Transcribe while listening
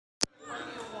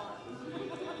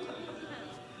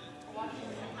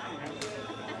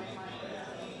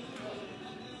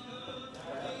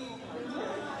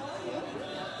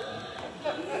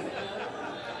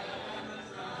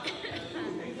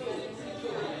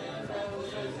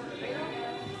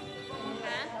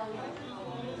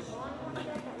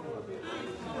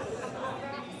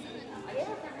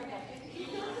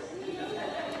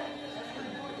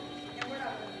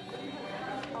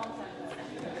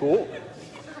Cool.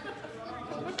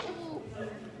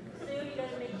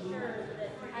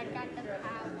 I got the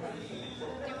power.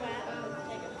 Do what?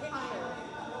 Take a picture.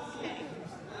 Okay.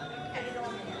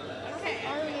 Okay.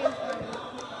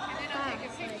 And then I'll take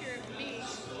a picture of me.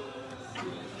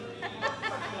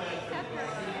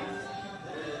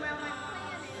 Well, my plan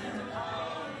is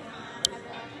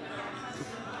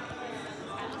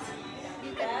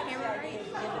you got the camera right?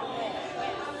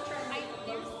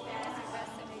 There's a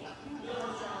recipe.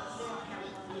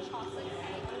 Chocolate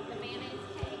cake, the mayonnaise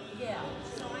cake. Yeah.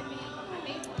 So I made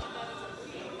one of those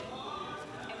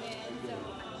and then so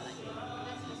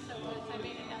that's just so good. So I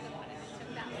made another one and took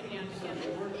that one down together.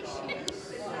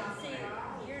 See,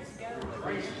 years ago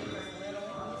when she was little,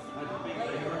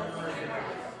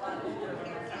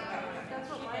 that's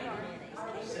what mine are.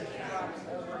 She brought us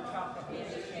over chocolate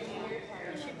mayonnaise.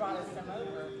 She brought us some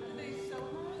over.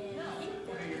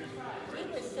 He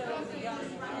was so young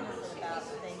and innocent about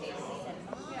things. He said,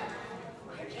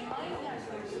 in my house,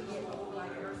 when you get old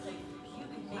like her, so you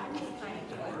can make this kind of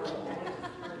chocolate.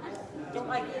 Don't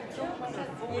like it, don't like it.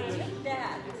 It took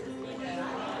that.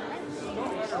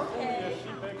 Okay.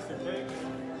 She bakes the cake,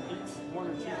 eats 1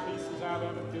 or 2 pieces out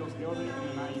of it, feels guilty, and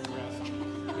then I eat the rest.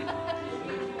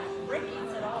 Rick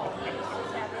eats it all. He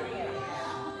just have any of it.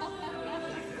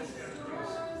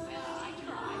 I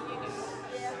try,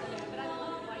 Yeah. But I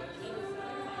love white cake.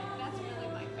 That's really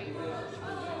my favorite.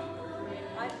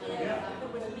 If it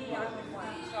was me, I would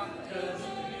want chocolate. So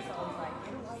I was like,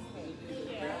 you like cake.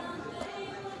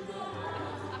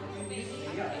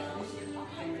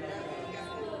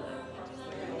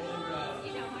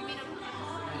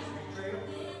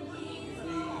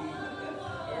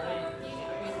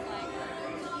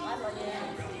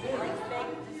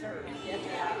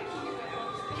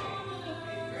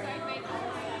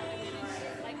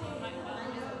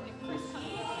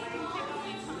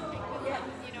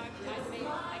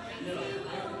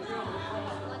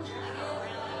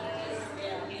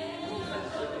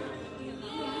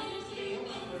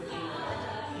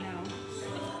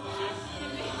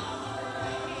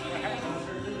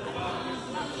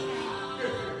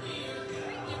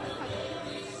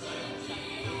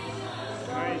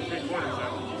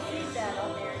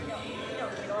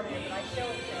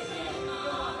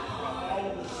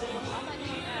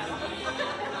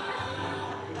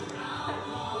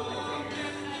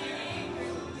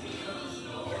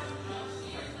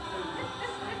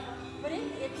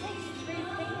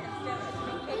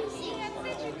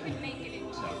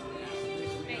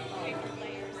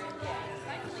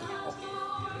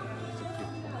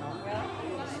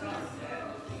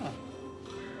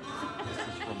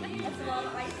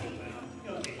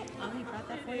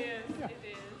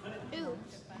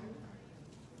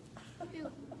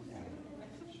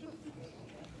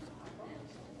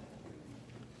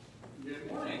 Good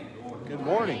morning. Good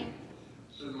morning.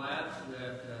 So glad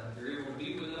that you're able to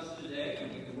be with us today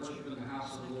and you can worship in the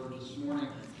house of the Lord this morning.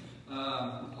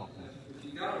 If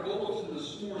you got a bulletin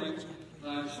this morning, I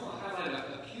just want to highlight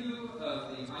a few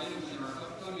of the items in our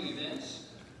upcoming events.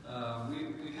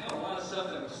 We've had a lot of stuff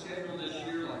that was scheduled this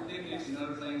year, like picnics and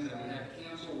other things that we had to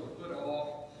cancel or put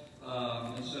off.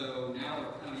 And so now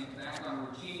we're kind of back on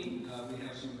routine. We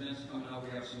have some events coming up.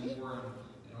 We have some more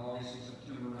in August and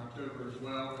September and October as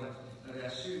well. But I've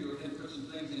asked Sue to go ahead and put some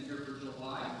things in here for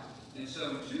July. And so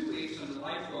in 2 weeks, on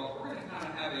July 12th, we're going to kind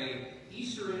of have a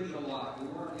Easter in July. We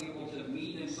weren't able to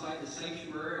meet inside the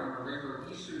sanctuary on our regular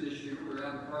Easter this year. We're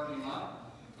out in the parking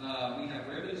lot. We have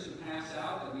ribbons to pass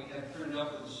out that we have printed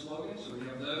up with the slogan, so we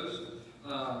have those.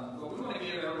 But we want to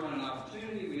give everyone an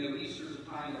opportunity. We know Easter is a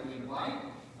time that we invite.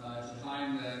 It's a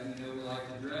time that we like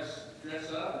to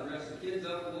dress up, dress the kids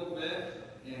up a little bit.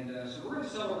 And so we're going to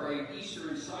celebrate Easter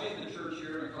inside the church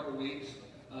here in a couple weeks.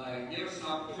 Give us an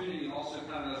opportunity also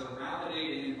kind of as a rally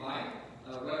day to invite,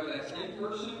 whether that's in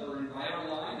person or invite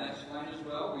online, that's fine as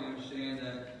well. We understand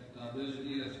that those of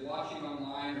you that's watching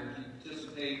online or if you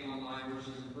participate online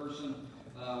versus in person,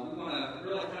 we want to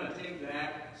really kind of take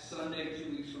that Sunday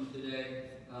 2 weeks from today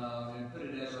and put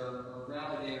it as our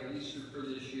rally day of Easter for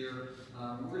this year.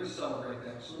 We're going to celebrate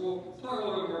that. So we'll talk a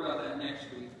little bit more about that next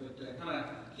week, but kind of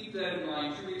keep that in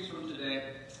mind 2 weeks from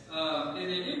today. And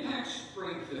then Impact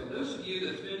Springfield. Those of you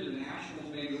that's been to the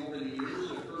Nationals maybe over the years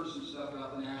have heard some stuff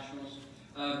about the Nationals.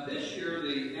 This year,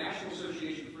 the National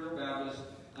Association of Trail Baptists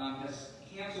has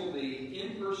canceled the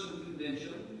in-person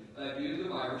convention due to the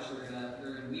virus.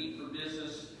 They're going to meet for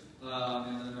business,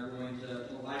 and then they're going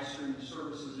to live stream the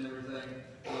services and everything.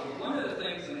 One of the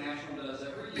things the National does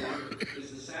every year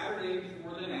is the Saturday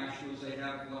before the Nationals, they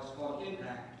have what's called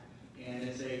Impact. And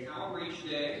it's a outreach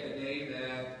day, a day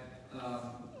that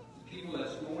people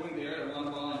that's going there that want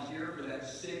to volunteer for that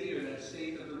city or that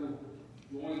state that they're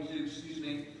going to,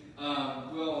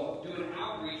 will do an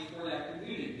outreach for that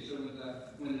community. So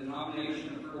when the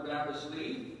denomination of Pearl Baptist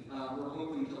leave, we're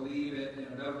hoping to leave it in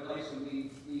a better place than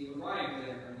we arrived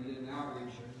there, and we did an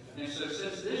outreach. And so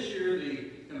since this year the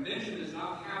convention is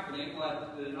not happening,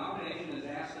 what the denomination has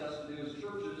asked us to do as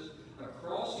churches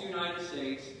across the United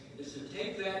States is to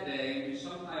take that day and do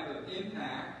some type of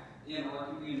impact in our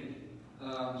community.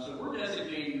 So we're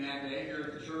designating that day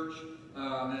here at the church.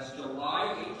 That's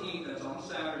July 18th. That's on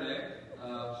Saturday.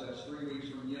 So that's 3 weeks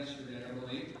from yesterday, I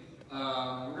believe.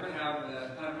 We're going to have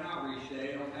kind of an outreach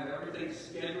day. I'll have everything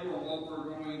scheduled on what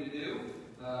we're going to do.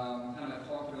 Kind of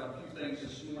talked about a few things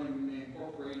this morning we may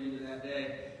incorporate into that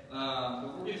day.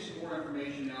 But we'll get some more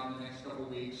information out in the next couple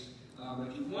of weeks. But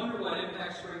if you wonder what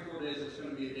Impact Springfield is, it's going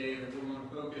to be a day that we're going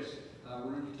to focus.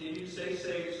 We're going to continue to stay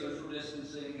safe, social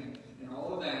distancing, and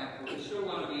all of that. But we still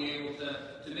want to be able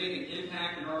to make an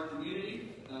impact in our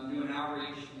community, do an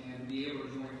outreach, and be able to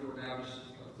join Pearl Baptist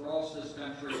across this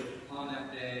country on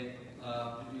that day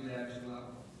to do that as well.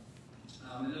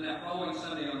 And then that following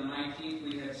Sunday on the 19th,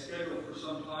 we had scheduled for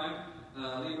some time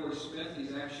Leroy Smith.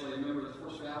 He's actually a member of the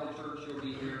Forest Valley Church. He'll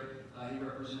be here. He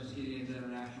represents Gideon's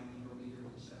International. He'll be here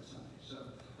with us that Sunday. So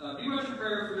be much in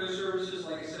prayer for those services.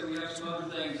 Like I said, we have some other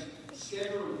things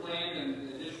scheduled and planned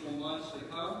in additional months to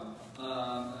come.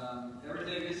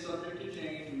 Everything is subject to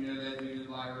change. We know that due to the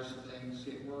virus, if things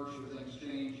get worse or things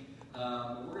change.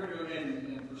 But we're going to go ahead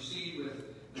and proceed with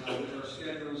our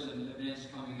schedules and events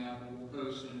coming up. And we'll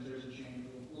post, and if there's a change,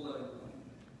 we'll let everyone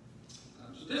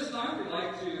know. So this time, we'd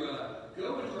like to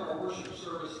go into our worship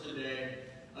service today.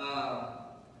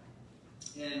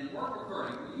 And Mark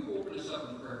McCarty, will you open us up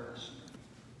in prayer this morning?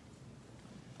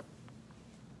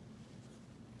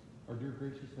 Our dear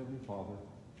gracious Heavenly Father,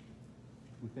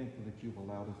 we thank you that you've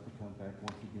allowed us to come back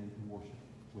once again to worship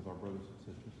with our brothers and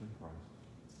sisters in Christ.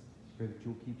 Pray that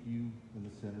you'll keep you in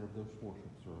the center of those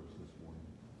worship services this morning.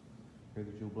 Pray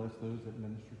that you'll bless those that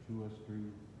minister to us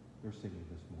through their singing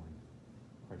this morning.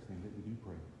 In Christ's name that we do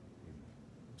pray.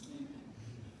 Amen. Amen.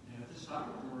 And at this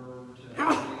time, we're over to Dan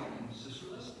and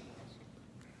Sister Leslie.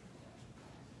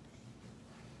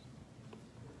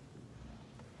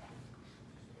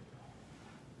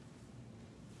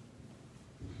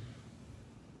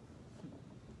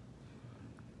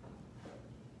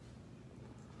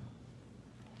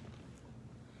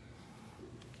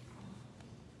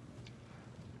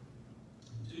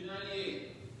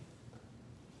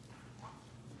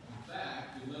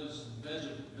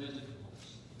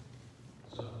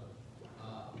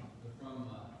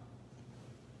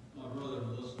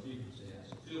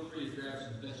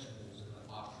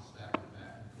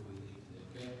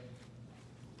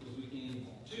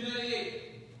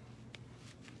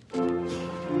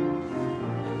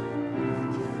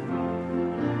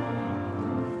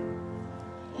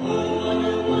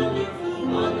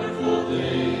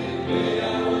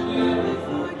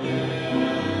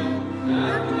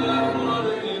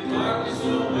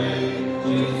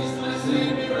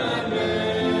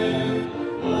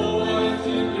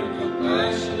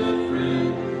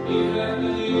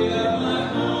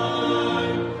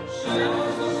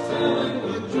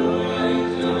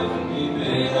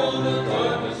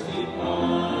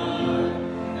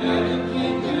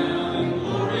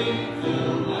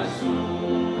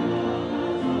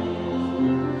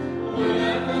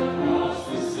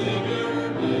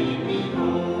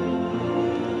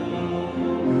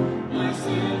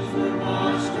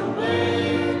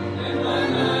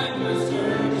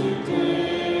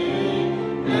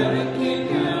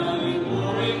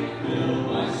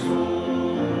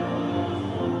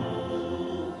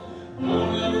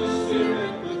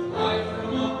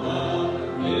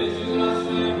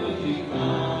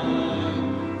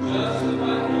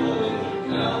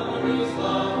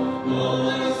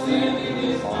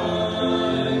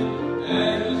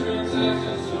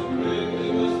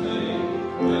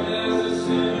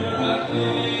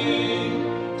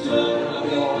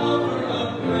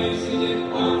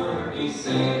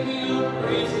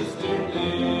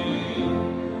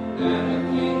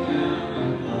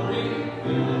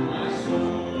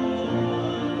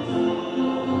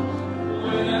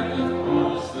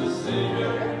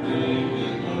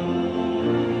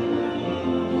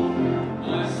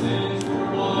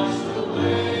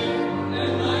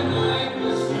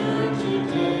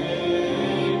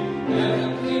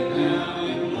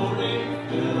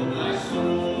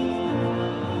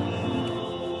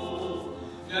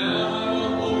 Now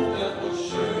I hope that will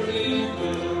surely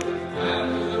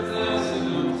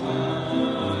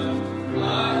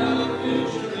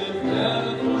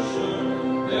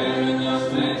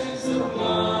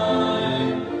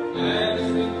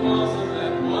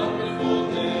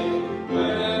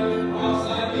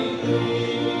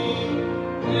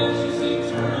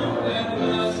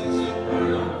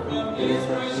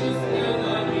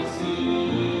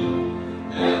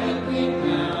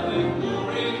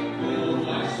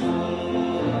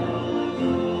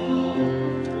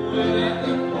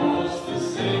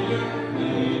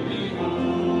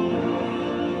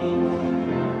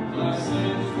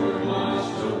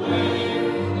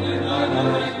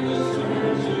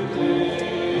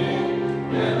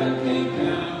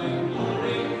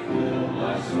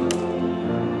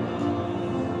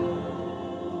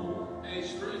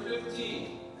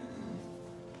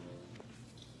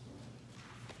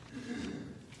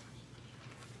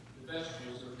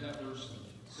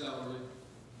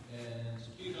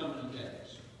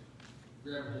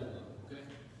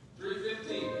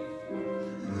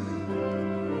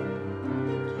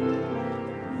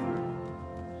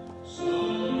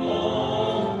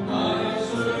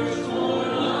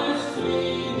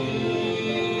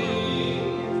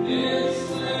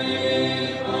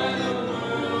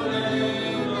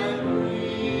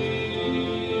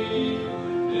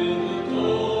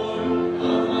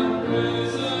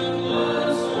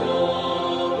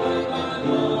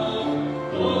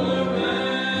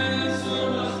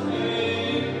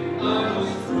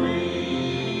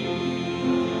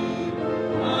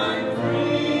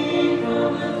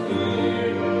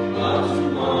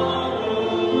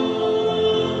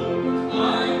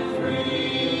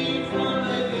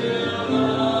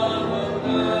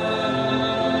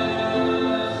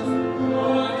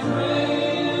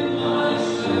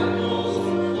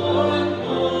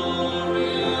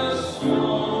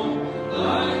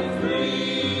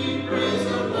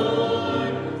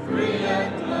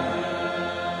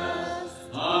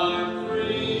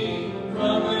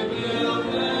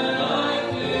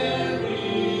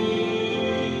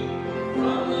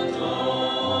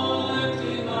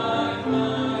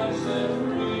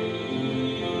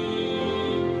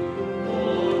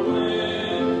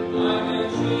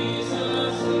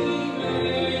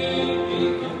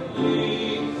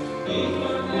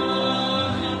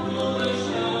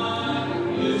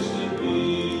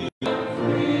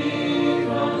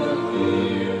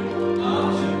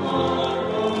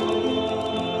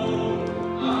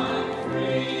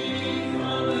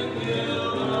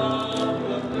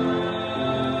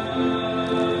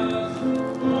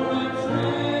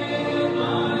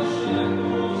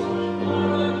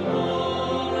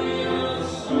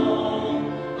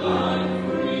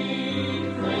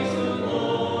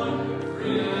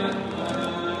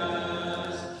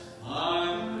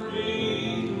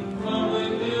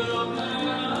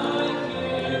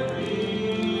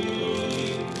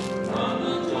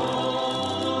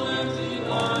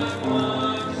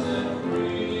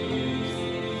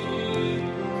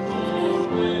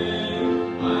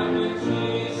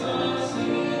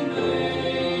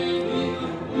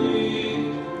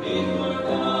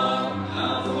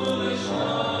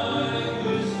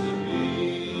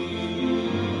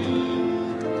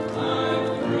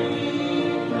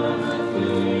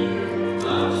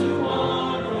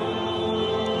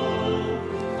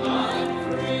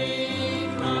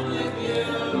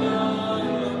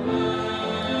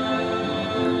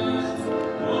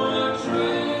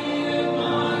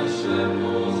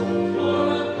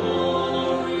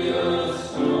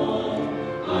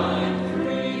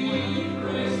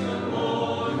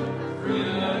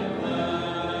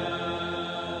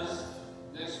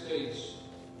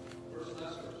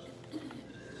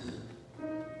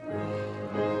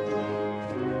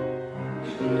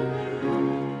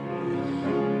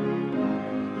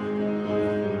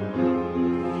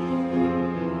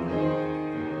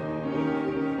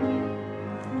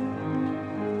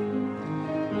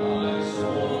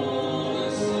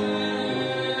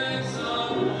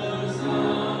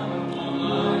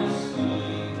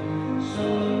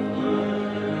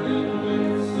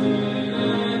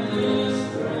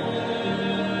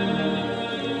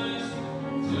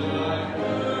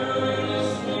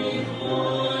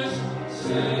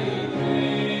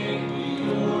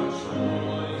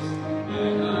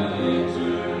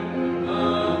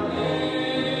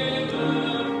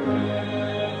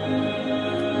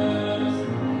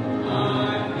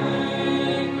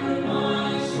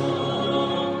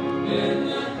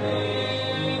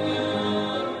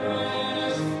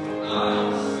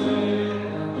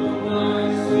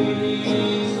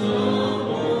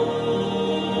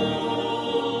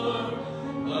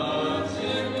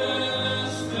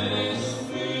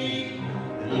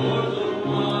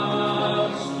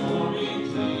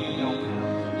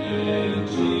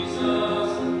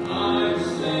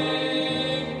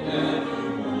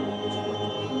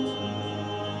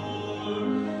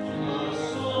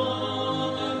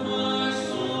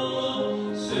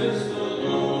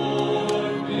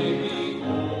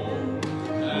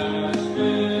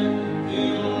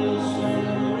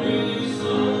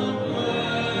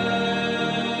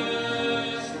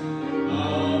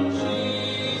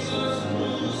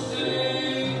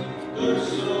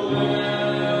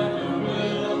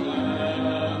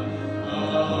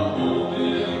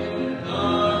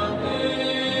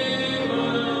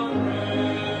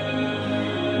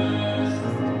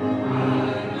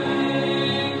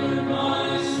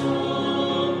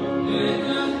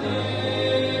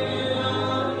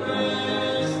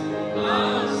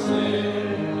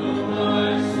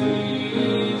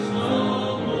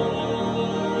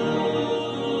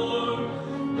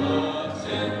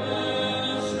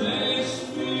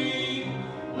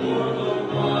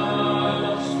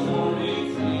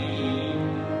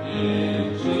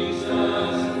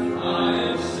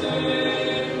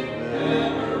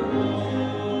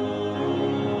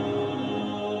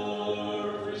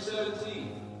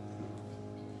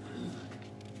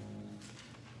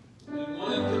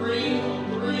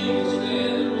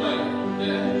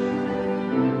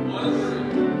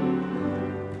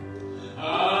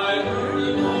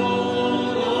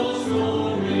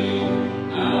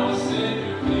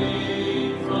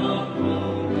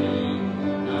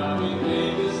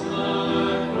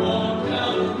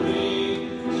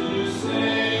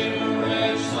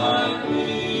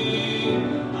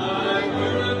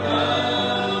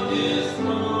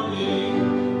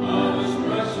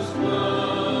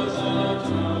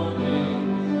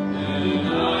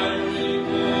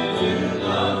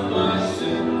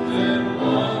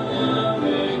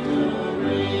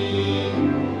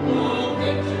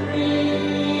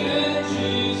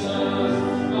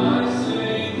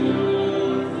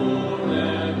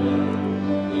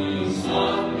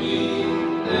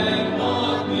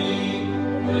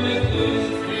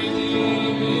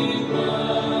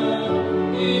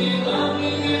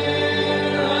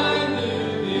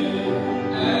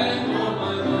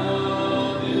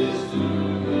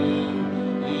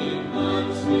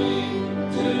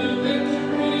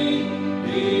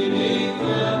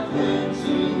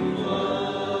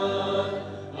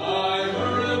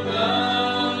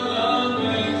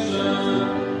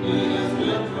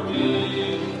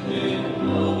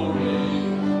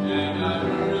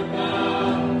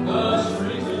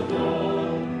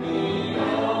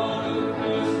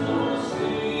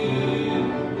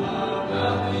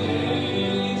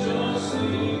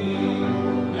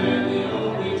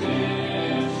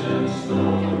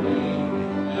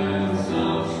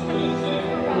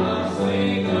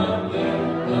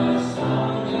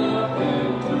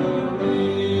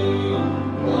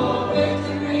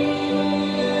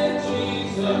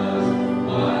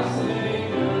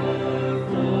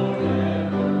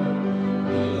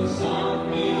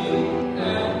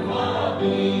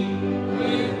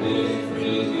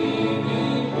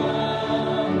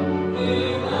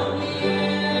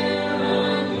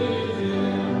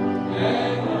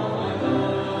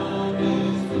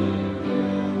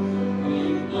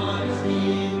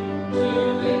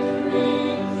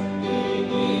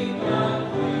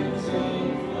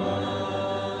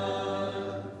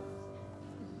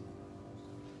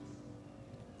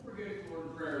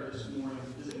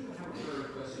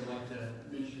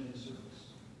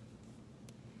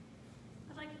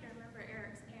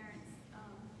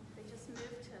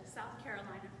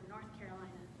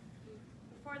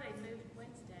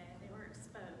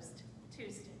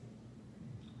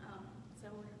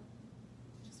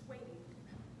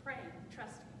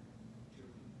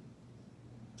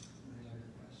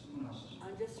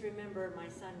just remembered my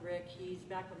son Rick, he's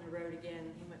back on the road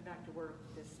again. He went back to work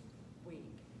this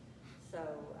week. So,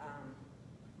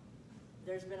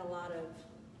 there's been a lot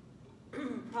of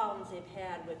problems they've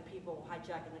had with people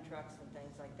hijacking the trucks and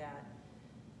things like that.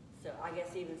 So I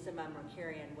guess even some of them are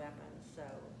carrying weapons, so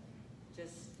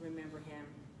just remember him.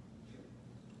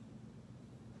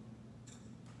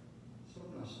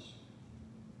 Someone else.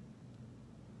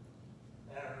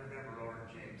 I remember Lauren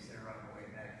James there on the way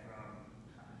back from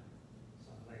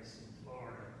someplace in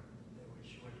Florida, that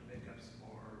she went to pick up some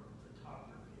more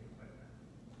photography equipment.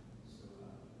 So,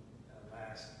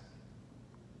 last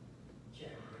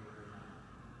checked with her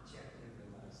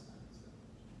last night, so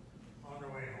on their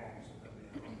way home, so they'll be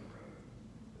out on the road,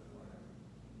 or whatever.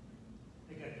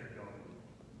 They got their dog.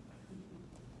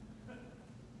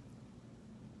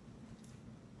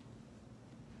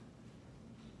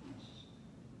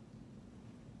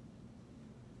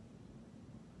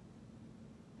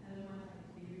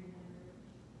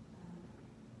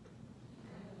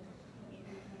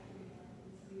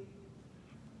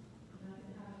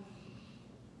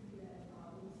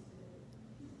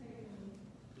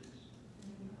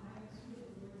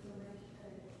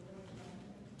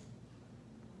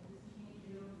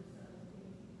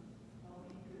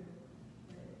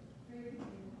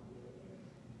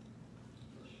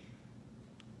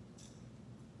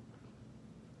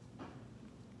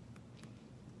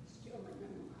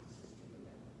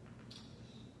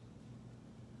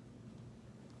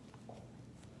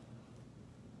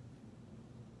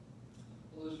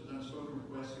 Well, those with unspoken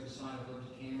requests, take a sign of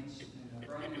lifted hands. And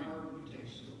Brian, how would you take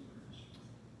so prayers?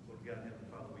 Lord God,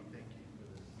 Heavenly Father, we thank you for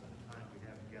this time we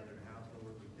have together in house,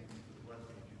 Lord. We thank you for the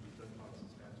blessing that you've bestowed upon us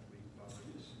this past week, Father.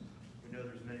 We know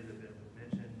there's many that have been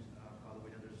mentioned, Father. We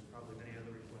know there's probably many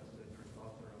other requests that are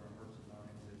thoughts that are on our hearts and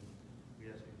minds, and we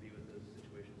ask you to be with those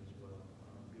situations as well.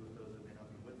 Be with those that may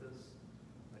not be with us.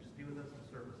 Just be with us in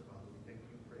service, Father. We thank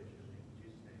you and praise your name. In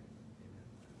Jesus' name, amen.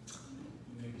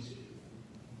 You may be seated.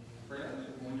 Pray as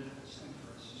we're going to sing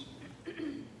for us.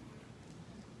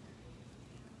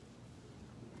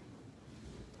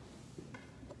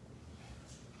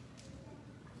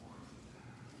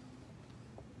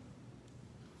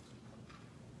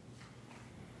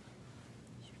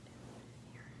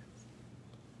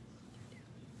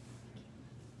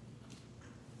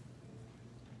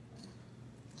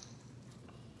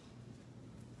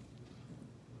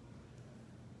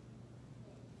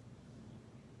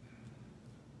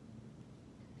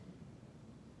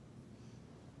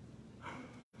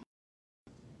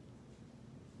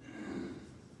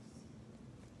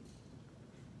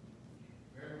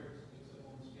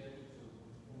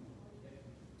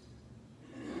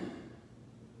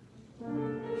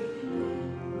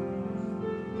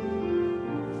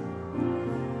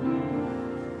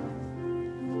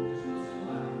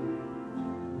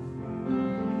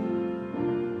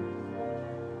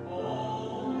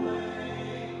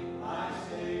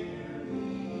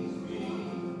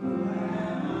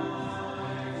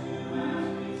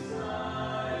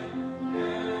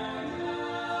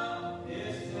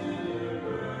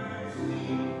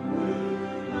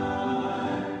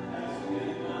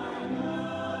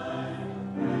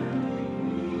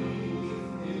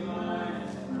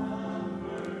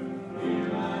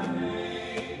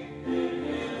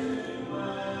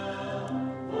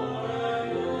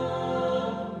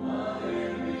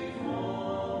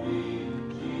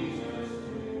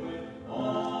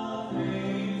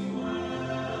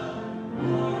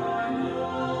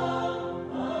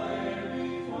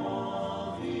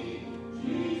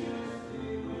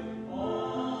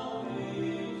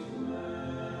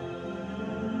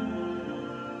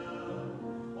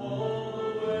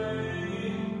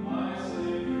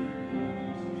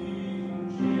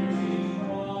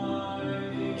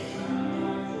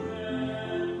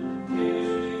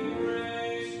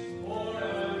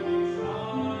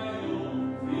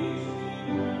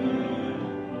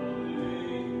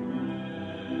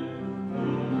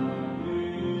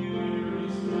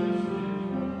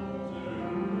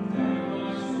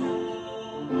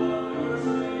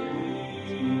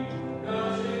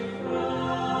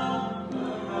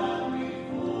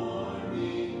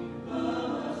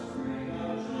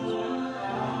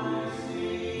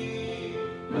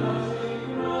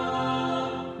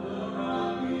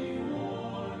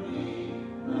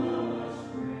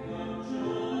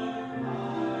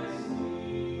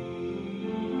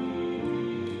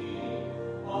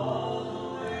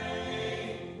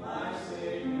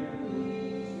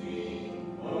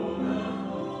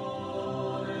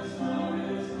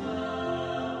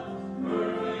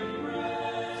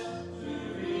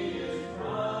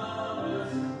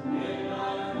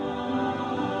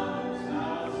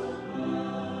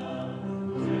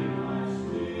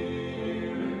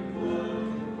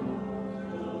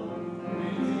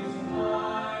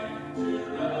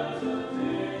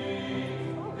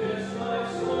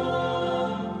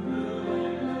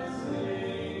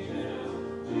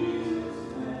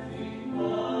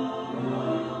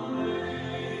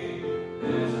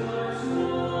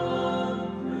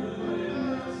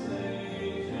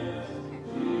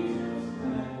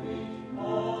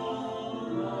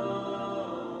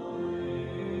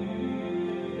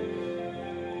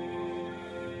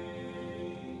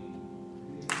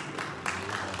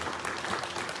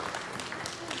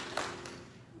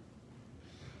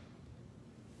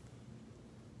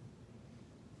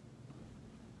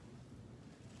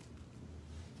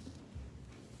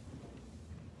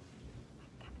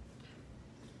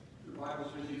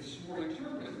 Bibles with you this morning,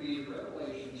 turn with me to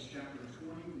Revelations chapter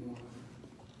 21.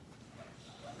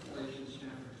 Revelations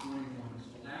chapter 21. It's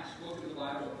the last book of the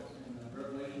Bible. And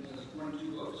Revelations has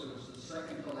 22 books, so it's the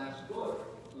second to last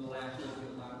book of the last book of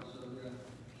the Bible. So it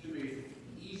should be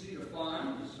easy to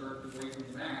find. You start to way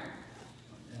from the back.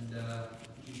 And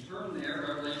if you turn there,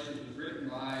 Revelations was written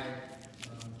by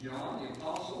John the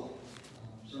Apostle.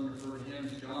 Some refer to him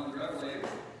as John the Revelator.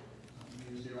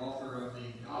 He was the author of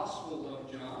the Gospel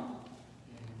of John.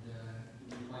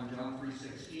 And we find John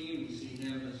 3:16. We see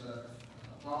him as an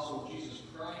apostle of Jesus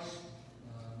Christ.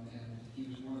 And he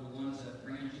was one of the ones that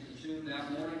ran to the tomb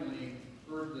that morning when he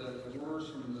heard the words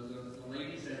from the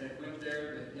ladies that had went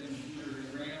there, that him and Peter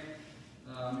had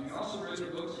ran. He also wrote the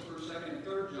books of 1st, 2nd, and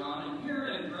 3rd John. And here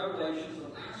in Revelations, the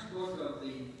last book of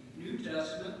the New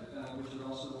Testament, which is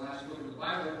also the last book of the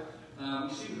Bible,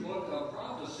 we see the book of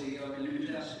prophecy of the New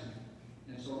Testament.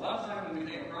 And so a lot of times when we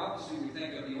think of prophecy, we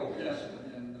think of the Old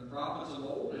Testament and the prophets of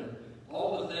old and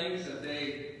all the things that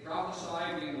they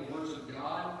prophesied being the words of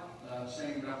God,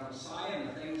 saying about the Messiah and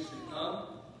the things to come.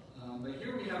 But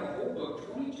here we have a whole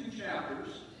book, 22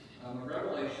 chapters of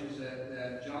Revelations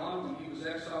that John, when he was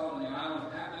exiled on the island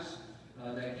of Patmos,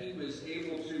 that he was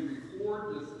able to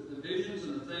record the visions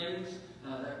and the things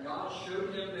that God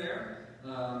showed him there.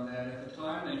 That at the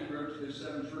time that he wrote to those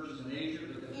 7 churches in Asia,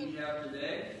 but that we have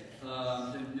today,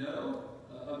 to know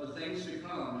of the things to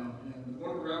come. And the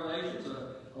book of Revelations,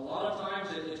 a lot of times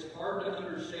it's hard to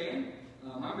understand.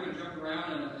 I'm going to jump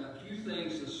around in a few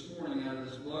things this morning out of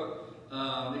this book.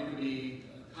 They can be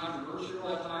controversial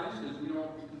at times because we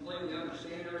don't completely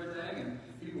understand everything, and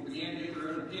people begin to get their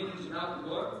own opinions about the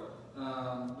book.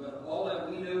 But all that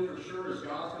we know for sure is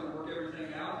God's going to work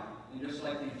everything out. And just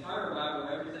like the entire Bible,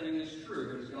 everything is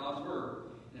true. It is God's Word.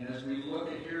 And as we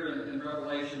look at here in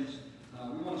Revelations,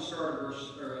 we want to start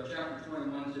chapter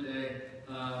 21 today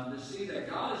to see that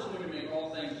God is going to make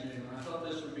all things new. And I thought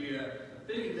this would be a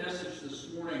big message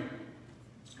this morning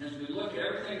as we look at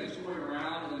everything that's going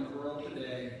around in the world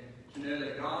today, to know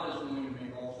that God is going to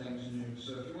make all things new.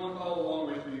 So if you want to follow along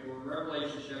with me, we're in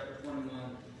Revelation chapter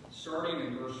 21, starting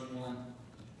in verse 1.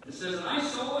 It says, "And I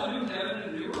saw a new heaven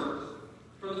and a new earth,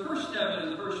 for the first heaven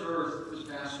and the first earth was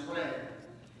passed away,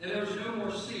 and there was no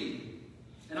more sea.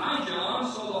 And I,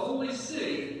 John, saw the holy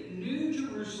city, New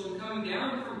Jerusalem, coming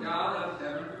down from God out of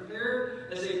heaven,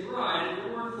 prepared as a bride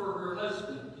adorned for her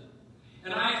husband.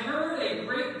 And I heard a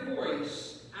great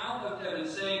voice out of heaven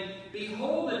saying,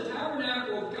 Behold, the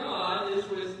tabernacle of God is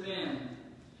with men.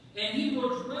 And he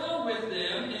will dwell with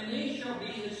them, and they shall be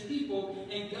his people,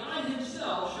 and God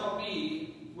himself shall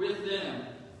be with them,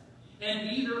 and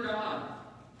be their God.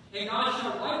 And God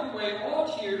shall wipe away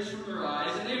all tears from their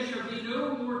eyes, and there shall be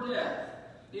no more death,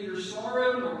 neither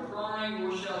sorrow nor crying,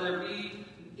 nor shall there be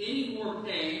any more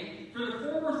pain, for the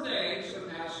former things have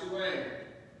passed away.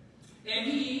 And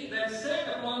he that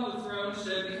sat upon the throne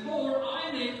said, Behold,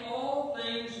 I make all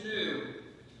things new.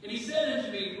 And he said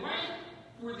unto me, Write,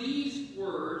 for these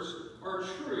words are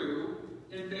true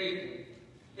and faithful.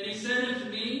 And he said unto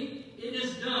me, It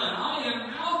is done. I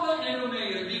am Alpha and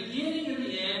Omega, the beginning and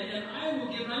the end, and I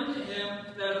will give unto him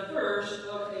that athirst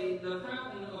of the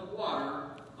fountain of water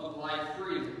of life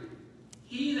freely.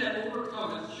 He that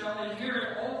overcometh shall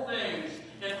inherit all things,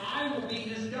 and I will be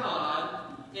his God,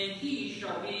 and he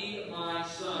shall be my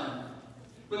son.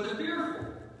 But the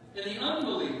fearful, and the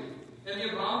unbelieving, and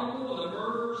the abominable, and the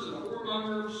murderers, and the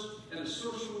whoremongers, and the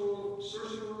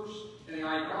sorcerers, and the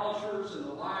idolaters, and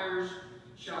the liars,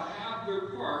 shall have their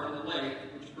part in the lake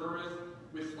which burneth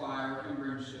with fire and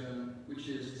brimstone, which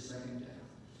is the second death."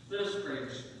 Let us pray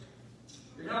this morning.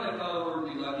 Dear Heavenly Father, Lord,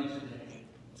 we love you today.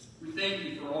 We thank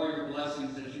you for all your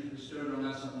blessings that you bestowed on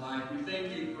us in life. We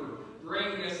thank you for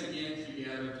bringing us again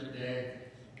together today.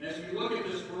 And as we look at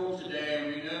this world today, and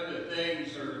we know that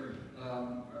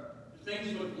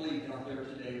things look bleak out there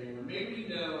today, Lord, may we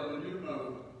know of a new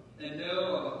hope and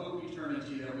know of a hope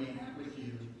eternity that we have with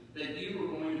you, that you are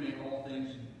going to make all things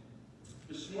new.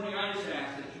 This morning, I just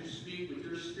ask that you speak with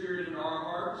your Spirit in our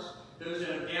hearts, those that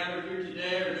have gathered here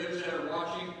today or those that are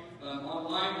watching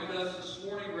online with us this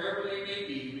morning, wherever they may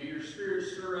be. May your Spirit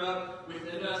stir up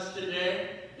within us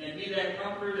today and be that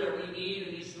comfort that we need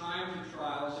in these times and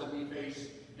trials that we face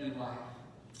in life.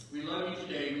 We love you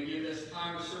today. We give this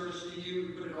time of service to you.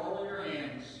 We put it all in your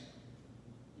hands.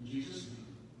 In Jesus'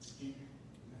 name,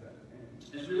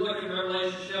 amen. As we look in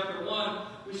Revelation chapter 1,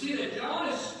 we see that John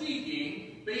is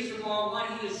speaking based upon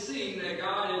what he is seeing that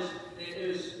God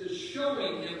is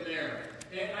showing him there.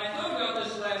 And I thought about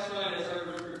this last night as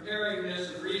I was preparing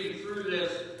this and reading through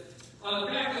this, on the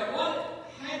fact of what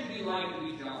it had to be like to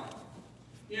be John.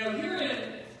 You know, here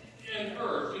in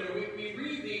earth, you know, we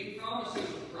read the promises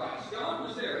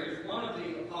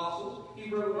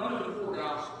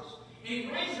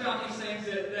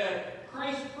that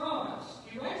Christ promised.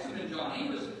 He writes them in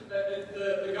John.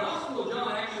 The Gospel of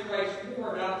John actually writes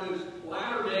more about those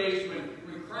latter days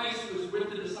when Christ was with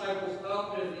the disciples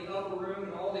up in the upper room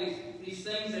and all these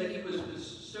things that he was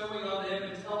bestowing on them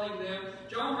and telling them.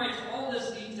 John writes all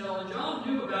this detail, and John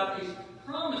knew about these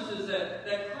promises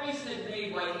that Christ had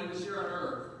made while he was here on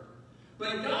earth.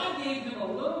 But God gave him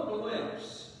a little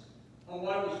glimpse on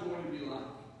what it was going to be like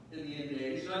in the end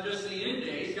days. Not just the end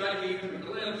days, God gave him a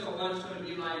glimpse on what it's going to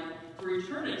be like for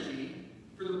eternity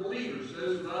for the believers,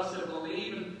 those of us that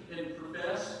believe and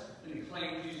profess and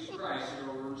claim Jesus Christ as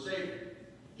our Lord and Savior.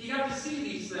 He got to see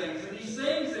these things, and these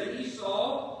things that he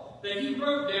saw, that he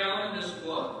wrote down in this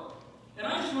book. And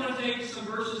I just want to take some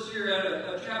verses here out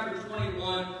of chapter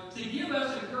 21 to give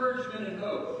us encouragement and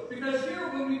hope. Because here,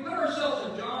 when we put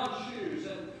ourselves in John's shoes,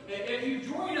 and if you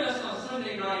joined us on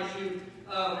Sunday nights,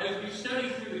 as we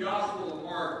studied through the Gospel of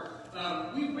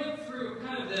Mark, we went through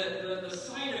kind of the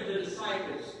sight of the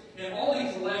disciples and all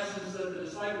these lessons that the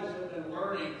disciples have been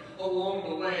learning along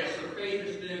the way as their faith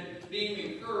has been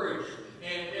being encouraged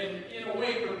and in a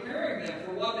way preparing them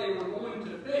for what they were going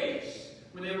to face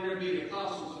when they were going to be the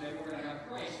apostles and they were going to have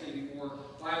Christ anymore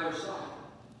by their side.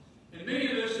 And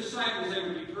many of those disciples, they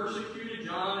would be persecuted.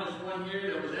 John is one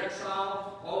here that was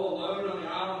exiled all alone on the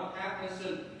island of Patmos.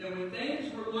 And when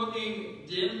things were looking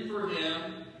dim for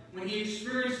him, when he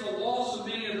experienced the loss of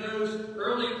many of those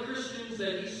early Christians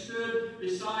that he stood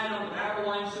beside on the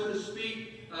Babylon, so to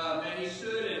speak, and he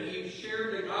stood and he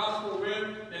shared the gospel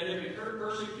with, that had been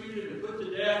persecuted and put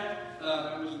to death,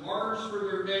 and was martyrs for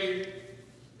their faith,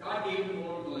 God gave him a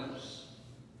little glimpse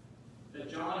that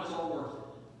John is all worth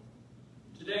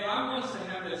it. Today, I want us to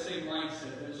have that same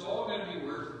mindset, that it's all going to be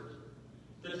worth it.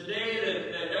 That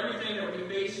today, that everything that we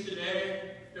face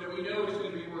today, that we know is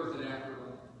going to be worth it after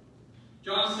all.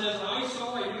 John says, I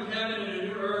saw a new heaven and a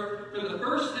new earth, for the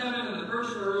first heaven and the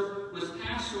first earth was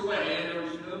passed away, and there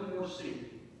was no more sea.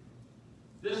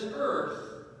 This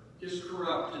earth is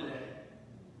corrupt today.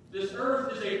 This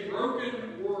earth is a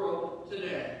broken world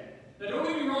today. Now don't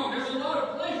get me wrong, there's a lot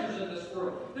of pleasures in this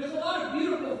world. There's a lot of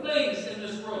beautiful things in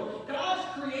this world.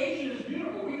 God's creation is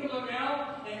beautiful. We can look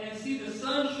out and see the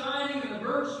sun shining and the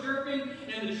birds chirping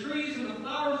and the trees and the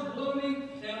flowers blooming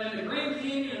and the Grand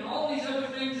Canyon and all these other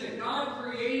things that God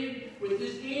created with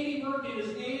his handiwork in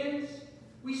his hands.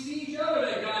 We see each other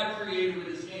that God created with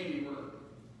his handiwork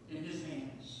in his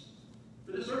hands.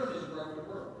 But this earth is a broken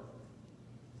world.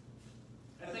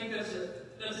 I think that's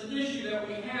an issue that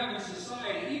we have in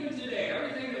society, even today.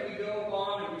 Everything that we go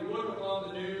upon and we look upon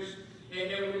the news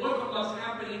and we look at what's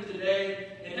happening today,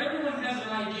 and everyone has an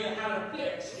idea how to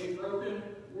fix a broken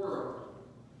world.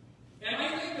 And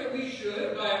I think that we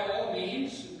should, by all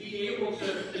means, be able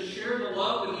to share the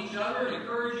love with each other and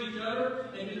encourage each other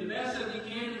and do the best that we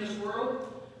can in this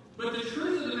world. But the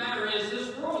truth of the matter is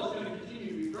this world is going to continue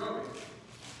to be broken.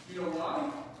 You know why?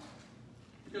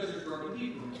 Because there's broken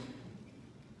people.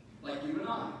 Like you and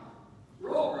I.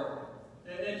 We're all broken.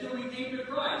 Until we came to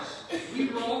Christ, we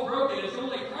were all broken. It's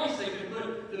only Christ that can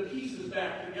put the pieces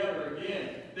back together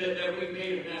again that we've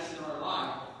made a mess in our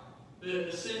life.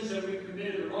 The sins that we've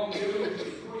committed, the wrongdoings,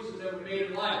 the choices that we made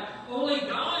in life. Only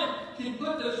God can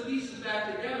put those pieces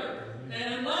back together.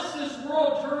 And unless this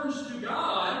world turns to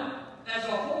God as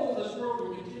a whole, this world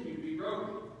will continue to be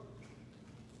broken.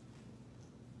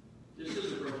 This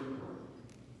is a broken world.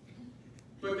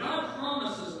 But God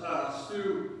promises us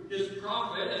through his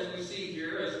prophet, as we see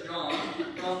here, as John,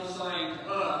 prophesying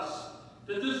to us,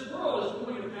 that this world is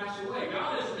going to pass away.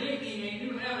 God is making a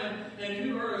new heaven and a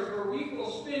new earth where we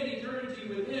will spend eternity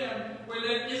with him, where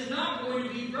that is not going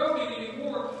to be broken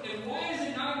anymore. And why is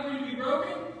it not going to be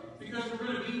broken? Because we're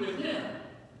going to be with him.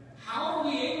 How are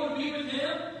we able to be with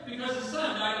him? Because the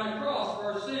Son died on the cross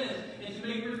for our sins and to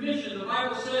make remission. The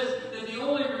Bible says that the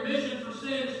only remission for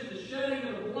sin is through the shedding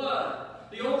of the blood.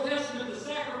 The Old Testament, the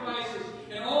sacrifices,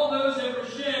 and all those that were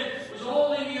shed was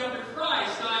all leading up to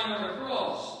Christ dying on the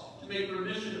cross to make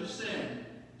remission of sin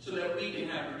so that we can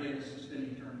have forgiveness and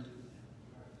spend eternity.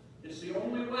 It's the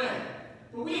only way.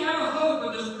 But we have a hope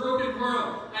in this broken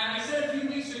world. And I said a few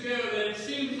weeks ago that it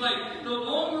seems like the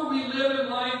longer we live in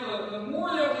life, the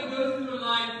more that we go through in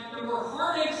life, the more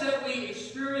heartaches that we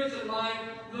experience in life,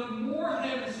 the more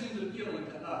heaven seems appealing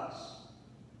to us.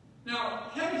 Now,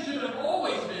 heaven should have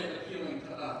always been appealing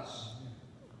to us.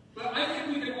 But I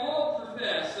think we can all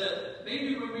profess that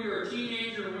maybe when we were a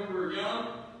teenager, when we were young,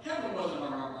 heaven wasn't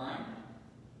on our mind.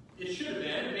 It should have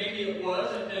been, and maybe it was,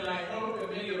 and I hope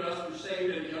that many of us were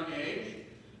saved at a young age.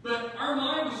 But our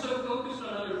mind was so focused on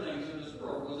other things in this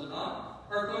world, was it not?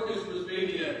 Our focus was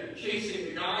maybe chasing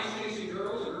the guys chasing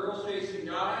girls, or girls chasing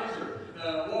guys,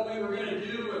 or what we were going to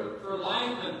do for life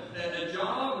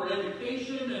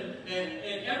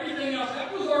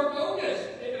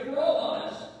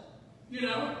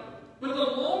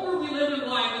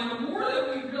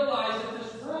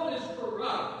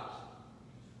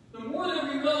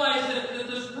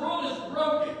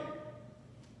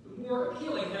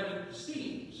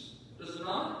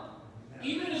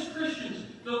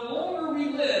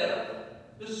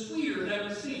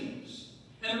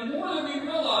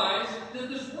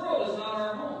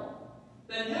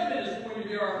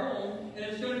be our home, and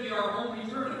it's going to be our home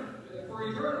for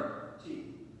eternity.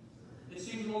 It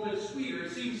seems a little bit sweeter.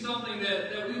 It seems something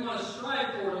that we want to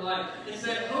strive for in life. It's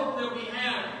that hope that we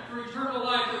have for eternal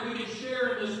life that we can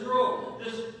share in this world,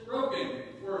 this broken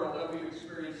world that we've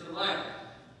experienced in life.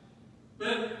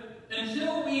 But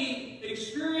until we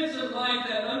experience in life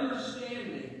that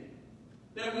understanding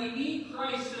that we need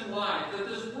Christ in life, that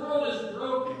this world is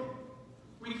broken,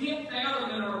 we can't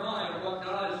fathom in our mind what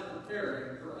God is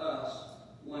preparing for us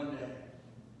one day.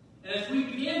 And as we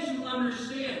begin to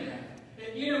understand that,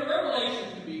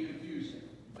 Revelation can be confusing.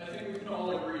 I think we can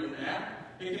all agree to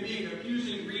that. It can be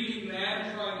confusing reading that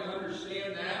and trying to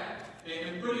understand that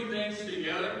and putting things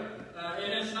together.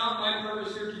 And it's not my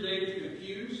purpose here today to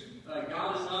confuse.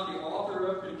 God is not the author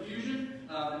of confusion,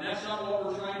 and that's not what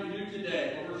we're trying to do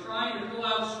today. But we're trying to pull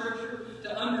out Scripture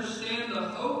to understand the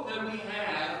hope that we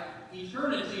have,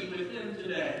 eternity with Him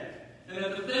today. And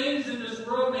that the things in this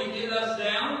world may get us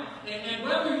down, and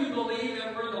whether you believe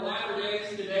that we're in the latter days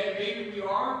today, maybe we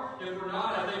are. If we're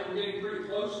not, I think we're getting pretty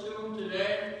close to them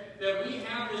today, that we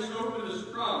have this hope and this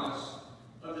promise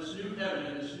of this new heaven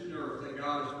and this new earth that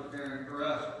God is preparing for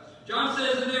us. John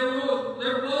says that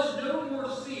there was no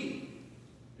more sea.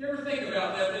 You ever think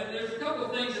about that? There's a couple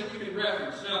of things that we can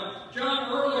reference. Now,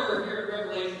 John earlier here in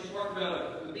Revelation talked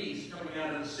about the beast coming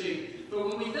out of the sea. But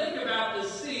when we think about the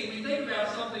sea, we think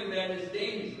about something that is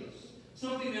dangerous,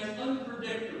 something that's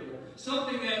unpredictable,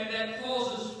 something that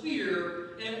causes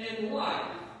fear in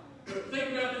life. But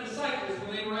think about the disciples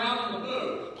when they were out on the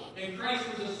boat and Christ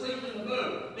was asleep in the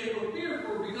boat. They were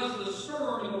fearful because of the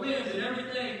storm and the winds and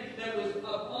everything that was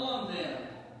upon them.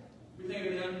 We think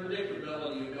of the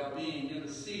unpredictability about being in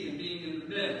the sea and being in the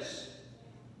midst.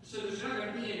 So there's not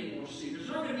going to be any more sea. There's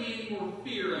not going to be any more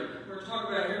fear. And we're going to talk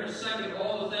about here in a second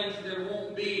all the things that there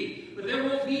won't be. But there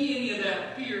won't be any of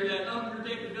that fear, that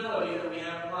unpredictability that we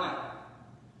have in life.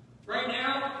 Right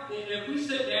now, if we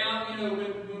sit down,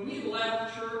 when we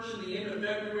left church in the end of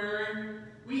February,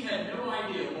 we had no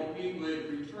idea what we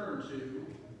would return to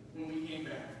when we came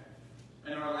back.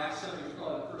 And our last Sunday was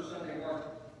called the first Sunday of March.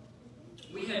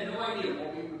 We had no idea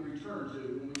what we would return to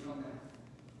when we come back.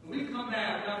 And we come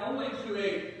back not only to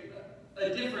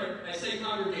a different, I say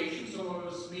congregation, some of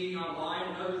us meeting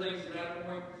online and other things at that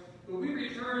point, but we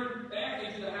return back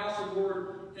into the house of the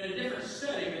Lord in a different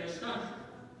setting in this country.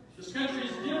 This country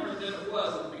is different than it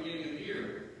was at the beginning of the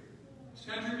year. This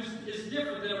country is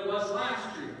different than it was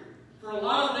last year. For a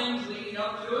lot of things leading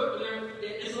up to it, but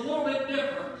it's a little bit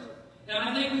different. And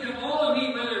I think we can all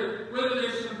admit whether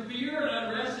there's some fear and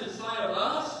unrest inside of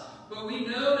us, but we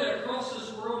know that across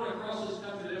this world and across this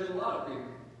country there's a lot of fear.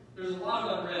 There's a lot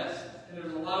of unrest, and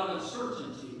there's a lot of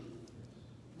uncertainty.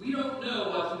 We don't know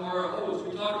what tomorrow holds.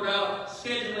 We talk about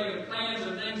scheduling and plans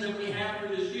and things that we have for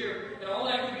this year, and all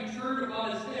that can be turned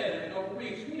upon its head in a couple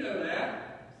weeks. We know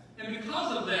that. And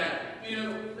because of that,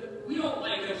 we don't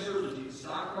like uncertainty. The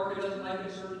stock market doesn't like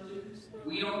uncertainty.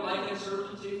 We don't like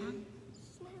uncertainty.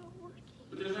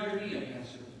 But there's not going to be any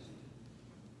uncertainty.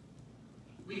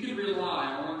 We can rely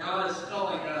on what God is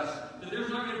telling us that there's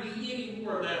not going to be any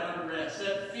more of that unrest,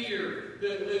 that fear,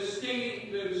 those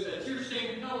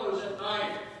tear-stained pillows at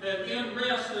night, the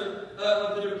unrest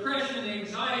of the depression, the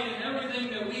anxiety, and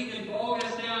everything that we can bog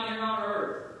us down here on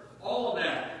earth. All of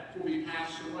that will be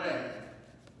passed away.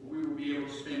 We will be able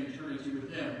to spend eternity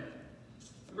with Him.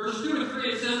 Verse 2 and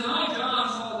 3, it says, And I, John,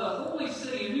 saw the holy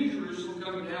city, New Jerusalem,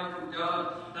 coming down from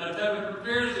God out of heaven,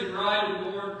 prepared as a bride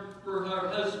adorned for her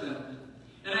husband.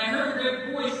 And I heard a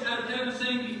great voice out of heaven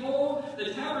saying, Behold,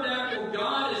 the tabernacle of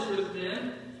God is with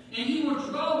men, and He will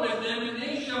dwell with them, and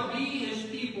they shall be His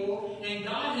people, and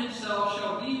God Himself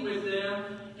shall be with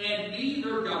them, and be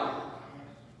their God.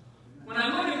 When I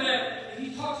look at that,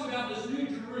 He talks about this New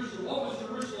Jerusalem. What was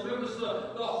Jerusalem? It was the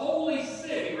holy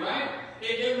city, right?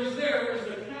 It was there. It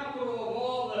was the capital of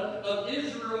all of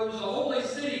Israel. It was a holy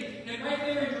city. And right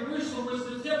there in Jerusalem was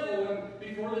the temple. And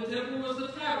before the temple was the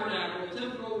tabernacle. The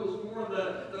temple was more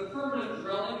the permanent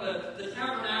dwelling. The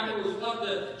tabernacle was what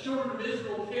the children of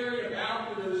Israel carried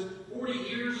about for those 40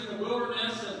 years in the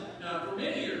wilderness. And for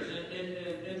many years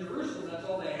in Jerusalem, that's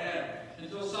all they had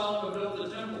until Solomon built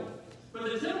the temple. But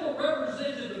the temple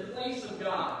represented the place of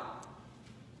God.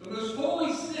 The most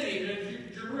holy city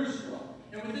in Jerusalem.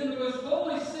 And within the most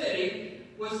holy city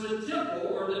was the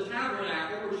temple, or the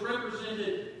tabernacle, which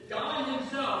represented God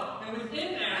Himself. And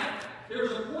within that, there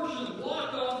was a portion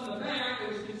blocked off in the back that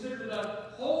was considered the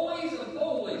holies of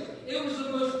holies. It was the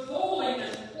most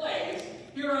holiest place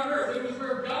here on earth. It was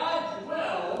where God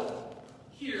dwelled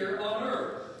here on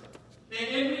earth.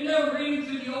 And we know, reading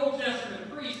through the Old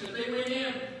Testament, priests, if they went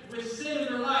in with sin in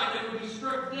their life, they would be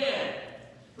struck dead.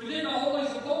 Within the holies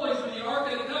of holies, when the Ark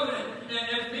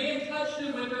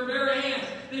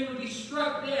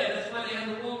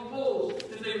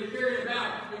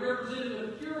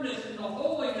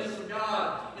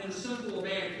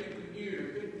couldn't commune or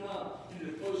couldn't come into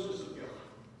the closeness of God.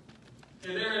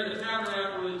 And there in the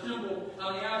tabernacle or the temple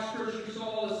on the outskirts, you saw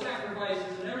all the sacrifices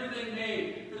and everything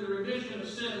made for the remission of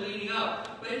sin leading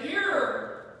up. But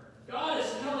here, God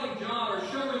is telling John, or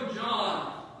showing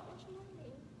John,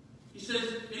 he says,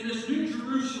 in this new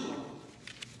Jerusalem,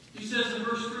 he says in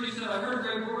verse 3, he said, I heard a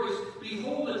great voice,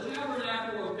 behold, the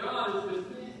tabernacle of God is with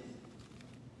men.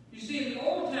 You see, in the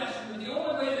Old Testament, the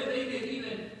only way that they could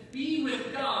even be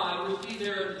with God was be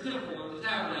there at the temple or the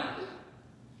tabernacle.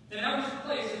 And that was the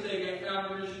place that they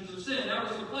found remissions of sin. That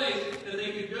was the place that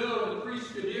they could go and the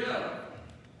priest could go.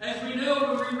 As we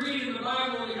know when we read in the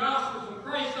Bible and the Gospels, when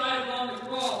Christ died upon the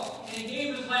cross and he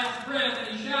gave his last breath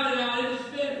and he shouted out, it is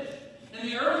finished. And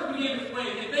the earth began to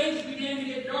quake and things began to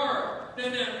get dark.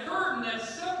 Then that curtain that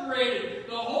separated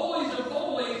the holies of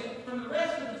holies from the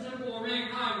rest of the temple of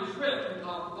mankind was ripped from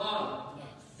top to bottom.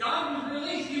 God was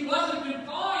released. He wasn't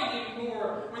confined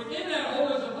anymore within that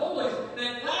holies of holies.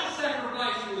 That last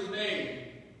sacrifice was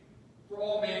made for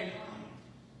all mankind.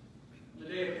 On the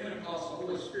day of Pentecost, the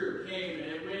Holy Spirit came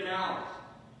and it went out.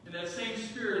 And that same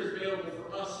Spirit is available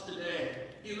for us today.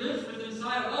 He lives within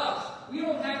inside of us. We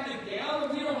don't have to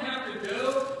gather. We don't have to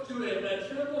go to a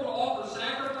temple to offer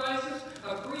sacrifices.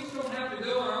 A priest don't have to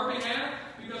go on our behalf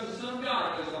because the Son of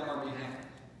God goes on our behalf.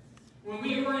 When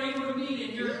we were able to meet in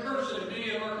here in person,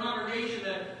 many of our congregation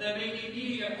that may be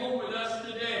meeting at home with us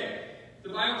today, the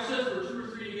Bible says where 2 or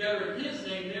 3 together in His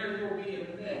name, there He will be in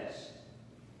the midst.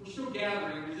 We're still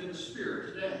gathering within the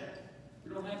Spirit today.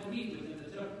 We don't have to meet within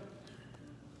the temple.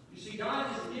 You see, God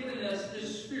has given us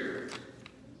His Spirit.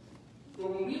 But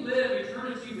when we live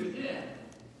eternity with Him,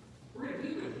 we're going to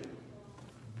be with Him.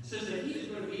 It says that He is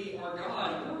going to be our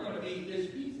God, and we're going to be His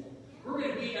people. We're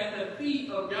going to be at the feet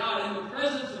of God, in the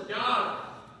presence of God.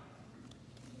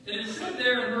 And it said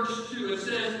there in verse 2, it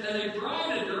says, as a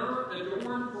bride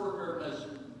adorned for her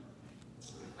husband.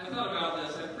 I thought about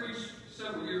this. I preached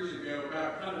several years ago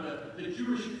about kind of the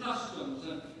Jewish customs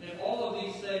and all of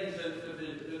these things that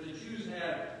the Jews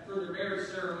had for their marriage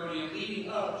ceremony and leading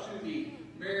up to the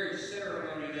marriage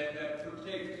ceremony that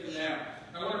partakes in that.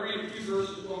 I want to read a few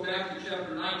verses going back to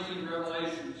chapter 19 of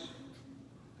Revelations.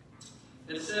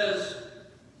 It says,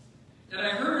 and I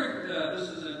heard, this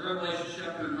is in Revelation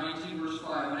chapter 19, verse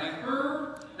 5, and I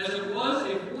heard, as it was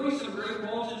a voice of great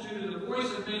multitude and the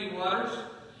voice of many waters,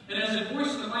 and as a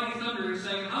voice of the mighty thundering,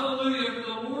 saying, Hallelujah,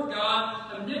 for the Lord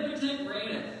God omnipotent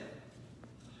reigneth.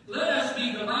 Let us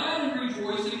be glad and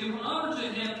rejoice and give honor to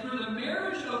Him, for the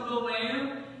marriage of the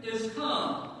Lamb is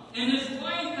come, and His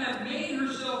wife hath made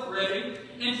herself ready,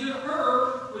 and to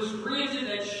her was granted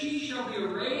that she shall be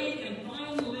arrayed in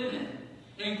fine linen,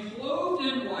 and clothed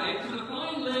in white, for the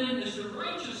fine linen is the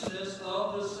righteousness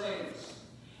of the saints.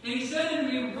 And He said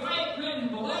unto me, Right written,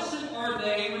 blessed are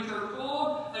they which are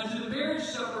called unto the marriage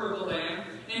supper of the Lamb.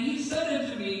 And He said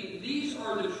unto me, These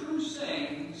are the true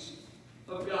sayings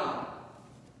of God.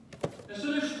 And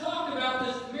so there's talk about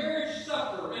this marriage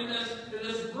supper and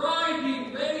this bride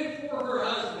being ready for her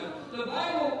husband. The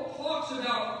Bible talks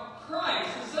about Christ,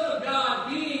 the Son of God,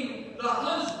 being the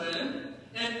husband,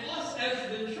 and us as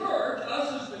the church,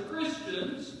 us as the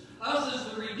Christians, us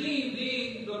as the redeemed,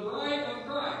 being the bride of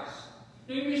Christ.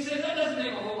 And we say that doesn't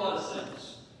make a whole lot of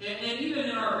sense. And even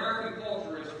in our American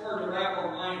culture, it's hard to wrap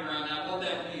our mind around that, what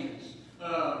that means.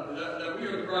 That we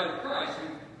are the bride of Christ,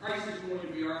 and Christ is going to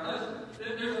be our husband.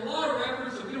 There's a lot of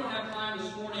references, and we don't have time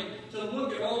this morning to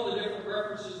look at all the different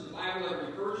references in the Bible that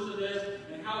refers to this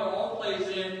and how it all plays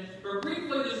in. But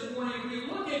briefly this morning, if we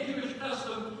look at Jewish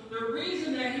custom, the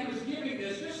reason that He was giving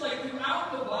this, just like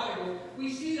throughout the Bible,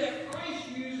 we see that Christ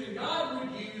used and God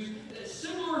would use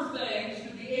similar things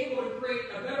to be able to create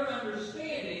a better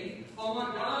understanding on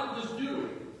what God was doing.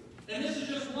 And this is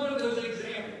just one of those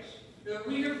examples.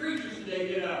 We hear preachers today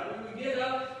get up. We get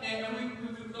up and we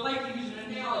like to use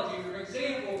an analogy or an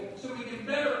example so we can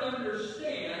better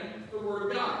understand the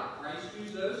Word of God. Christ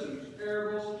used those, He used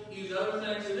parables, He used other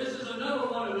things. And this is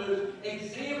another one of those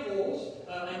examples,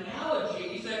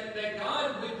 analogies that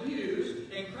God would use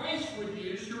and Christ would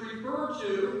use to refer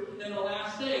to in the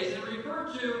last days. And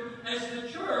refer to as the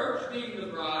church being the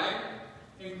bride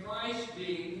and Christ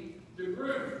being the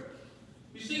groom.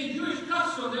 You see, in Jewish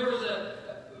custom, there was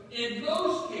in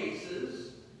most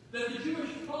cases, that the Jewish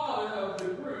father of the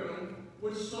groom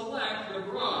would select the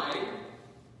bride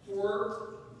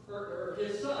for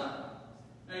his son.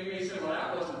 Now you may say, well,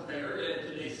 that wasn't fair.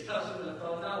 In today's custom, it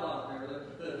felt not a lot fair.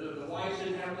 The wives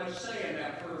didn't have much say in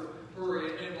that for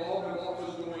involved in what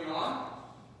was going on.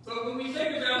 But when we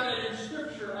think about that in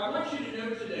Scripture, I want you to know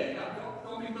today,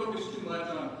 don't be focused too much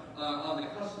on the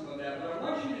custom of that, but I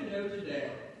want you to know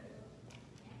today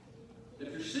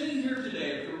If you're sitting here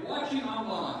today, if you're watching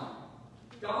online,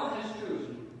 God has chosen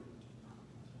you.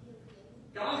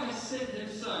 God has sent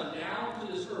His Son down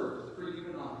to this earth for you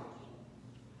and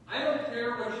I. I don't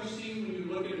care what you see when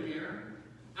you look in the mirror.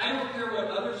 I don't care what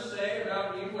others say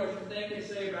about you, what you think and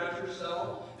say about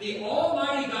yourself. The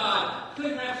Almighty God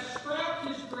could have scrapped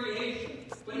His creation,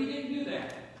 but He didn't do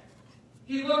that.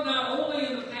 He looked not only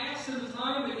in the past and the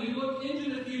time, but He looked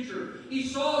into the future. He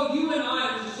saw you and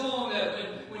I, as a song that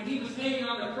when He was hanging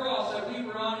on the cross, that we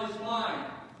were on His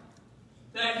mind.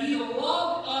 That He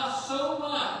loved us so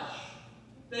much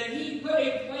that He put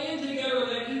a plan together,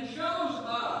 that He chose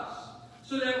us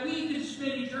so that we could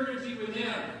spend eternity with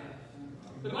Him.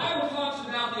 The Bible talks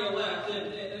about the elect,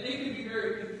 and it can be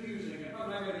very confusing. I'm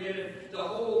not going to get into the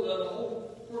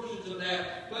whole portions of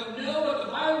that. But know what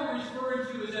the Bible is referring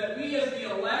to is that we as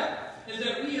the elect, is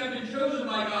that we have been chosen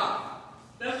by God.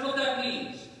 That's what that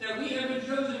means. That we have been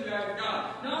chosen by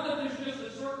God. Not that there's just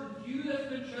a certain few that's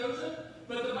been chosen,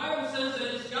 but the Bible says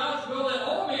that it's God's will that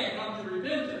all men come to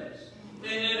repentance.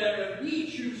 And that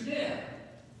we choose Him.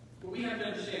 But we have to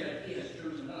understand that He has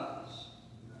chosen us.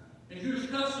 In Jewish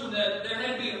custom, that there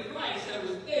had to be a price that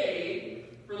was paid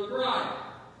for the bride.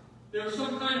 There was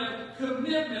some kind of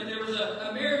commitment. There was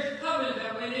a marriage covenant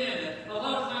that went in. And a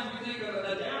lot of times we think of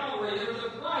a dowry. There was a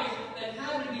price that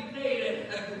had to be paid,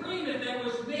 an agreement that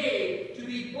was made to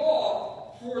be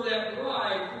bought for that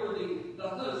bride, for the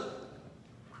husband.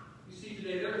 You see,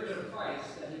 today there has been a price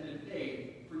that had been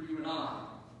paid for you and I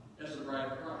as the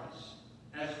bride of Christ,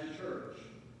 as the church.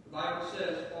 The Bible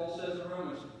says, Paul says in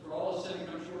Romans, for all sin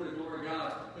comes short of the glory of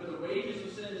God, but the wages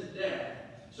of sin is death.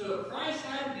 So the price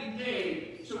had to be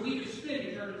paid so we could spend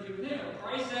eternity with Him. The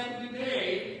price had to be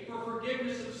paid for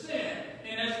forgiveness of sin.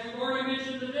 And as we've already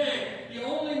mentioned today, the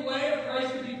only way a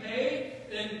price could be paid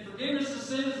and forgiveness of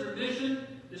sin is remission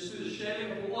is through the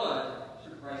shedding of blood.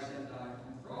 So Christ had died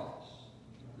on the cross.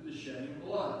 Through the shedding of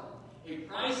blood. A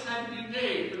price had to be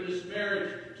paid for this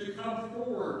marriage to come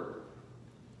forward.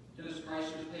 And this price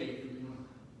was paid for you.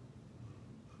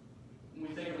 When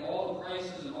we think of all the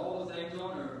prices and all the things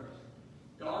on earth,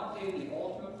 God paid the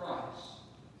ultimate price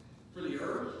for the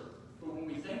earth. But when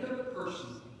we think of it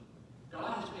personally,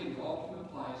 God has paid the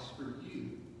ultimate price for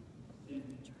you. He's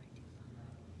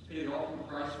paid the ultimate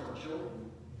price for our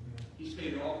children. He's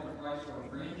paid the ultimate price for our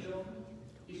grandchildren.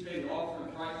 He's paid the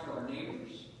ultimate price for our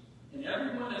neighbors. And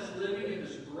everyone that's living in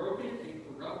this broken and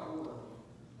corrupt world,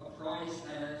 a price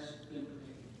has been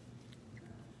paid.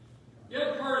 The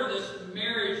other part of this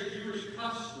marriage Jewish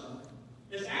custom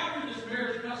is after this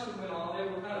marriage custom went on, they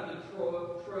were kind of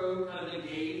betrothed, kind of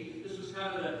engaged. This was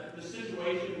kind of the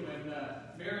situation when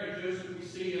Mary and Joseph, we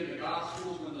see in the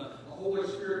Gospels, when the Holy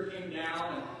Spirit came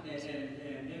down and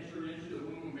entered into the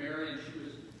womb of Mary, and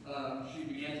she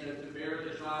began to bear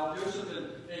the child. Joseph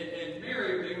and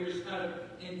Mary, they were just kind of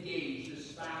engaged,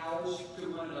 espoused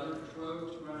to one another,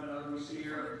 betrothed to one another, we see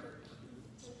here.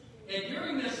 And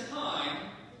during this time,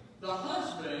 the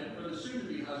husband, or the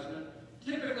soon-to-be husband,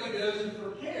 typically goes and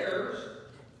prepares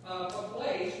a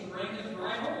place to bring his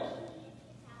bride home.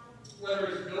 Whether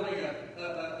it's building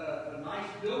a nice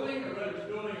building, or whether it's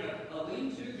building a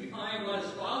lean-to behind what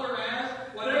his father has,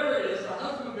 whatever it is, the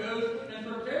husband goes and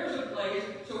prepares a place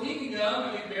so he can go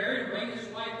and get married and bring his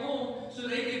wife home so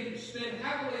they can spend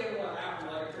happily ever after,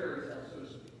 like a fairy tale, so to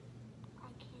speak.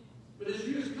 But this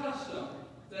Jewish custom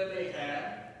that they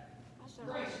had,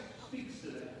 Christ speaks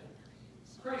to that.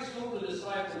 Christ told the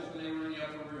disciples when they were in the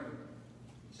upper room,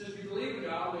 He says, if you believe in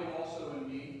God, believe also in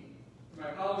me. In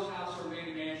my Father's house are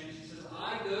many mansions. He says,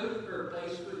 I go to prepare a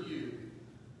place for you.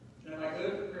 And if I go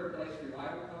to prepare a place for you,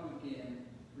 I will come again,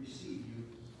 receive you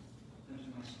unto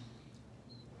myself.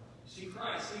 See,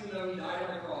 Christ, even though He died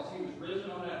on the cross, He was risen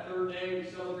on that third day.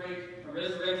 We celebrate a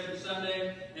Resurrection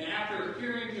Sunday. And after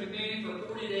appearing to many for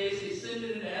 40 days, He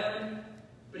ascended into heaven.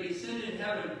 But He ascended into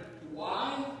heaven.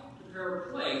 Why? To prepare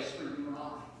a place for you and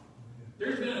I.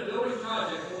 There's been a building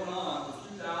project going on for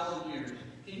 2,000 years.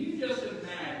 Can you just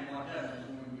imagine what heaven is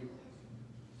going to be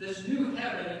like? This new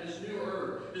heaven and this new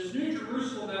earth, this new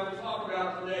Jerusalem that we talk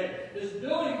about today, this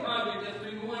building project that's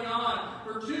been going on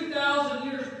for 2,000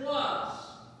 years plus,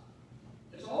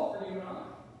 it's all for you and I.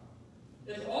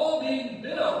 It's all being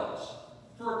built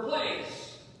for a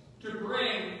place to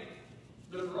bring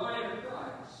the bride of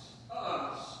Christ,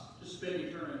 us, to spend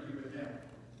eternity with Him.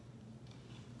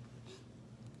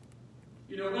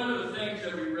 You know, one of the things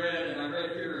that we read, and I read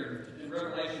here in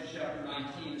Revelation chapter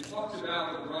 19, it talks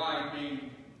about the bride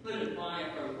being put in white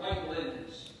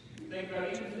linens. We think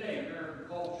about even today in American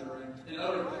culture and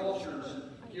other cultures and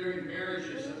during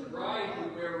marriages, that the bride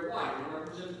would wear white. It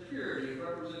represents purity. It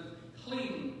represents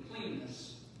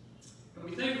cleanness. And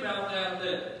we think about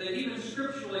that even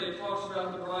scripturally it talks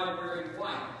about the bride wearing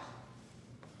white.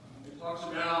 It talks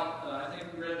about, I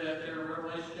think we read that there in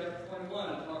Revelation chapter 21,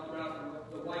 it talked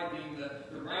about the white being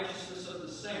the righteousness of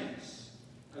the saints.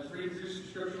 I was reading through some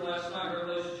scripture last night,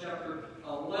 Revelation chapter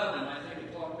 11, I think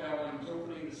it talked about when he was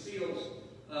opening the seals,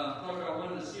 talked about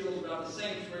one of the seals about the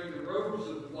saints wearing the robes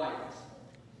of white.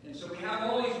 And so we have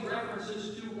all these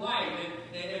references to white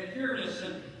and pureness.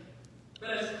 But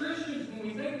as Christians, when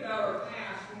we think about our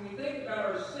past, when we think about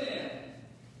our sin,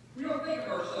 we don't think of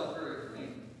ourselves very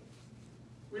clean.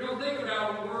 We don't think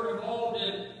about when we're involved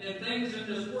in things in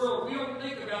this world. We don't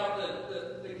think about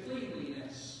the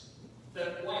cleanliness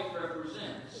that white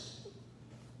represents.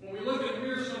 When we look in the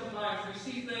mirror sometimes, we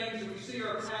see things and we see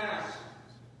our past.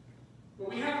 But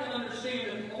we have to understand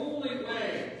that the only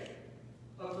way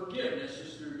of forgiveness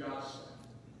is through God's Son.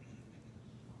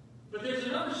 But there's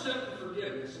another step to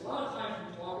forgiveness. A lot of times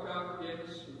we talk about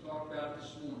forgiveness. We talked about it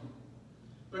this morning.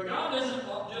 But God doesn't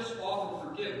just offer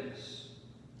forgiveness.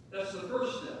 That's the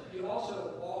first step. He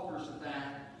also offers the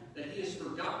fact that He has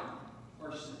forgotten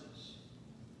our sins.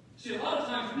 See, a lot of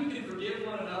times we can forgive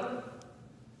one another,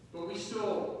 but we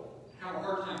still have a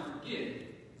hard time forgetting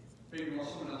maybe what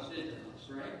someone else did to us,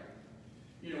 right?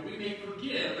 You know, we may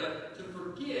forgive, but to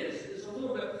forget is a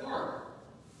little bit harder.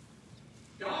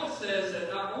 God says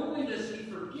that not only does He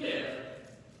forgive,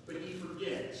 but He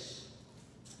forgets.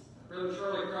 Brother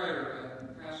Charlie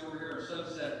Crider, pastor over here at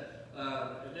Sunset,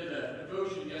 did a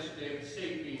devotion yesterday at the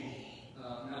state meeting,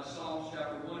 out of Psalms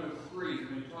chapter 103,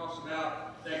 when he talks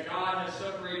about that God has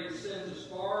separated sins as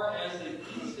far as the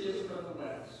east is from the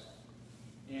west.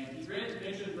 And he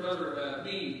mentioned Brother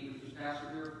Meade, who's pastor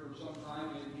here for some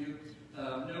time. Many of you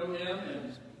know him,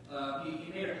 and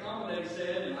he made a comment that he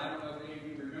said, and I don't know if any of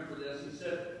you remember this. He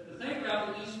said, the thing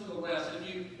about the east from the west,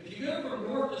 if you go from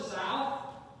north to south,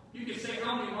 you can say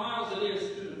how many miles it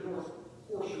is to the north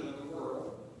portion of the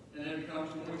world, and then it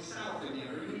becomes going south again.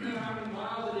 Or you know how many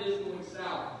miles it is going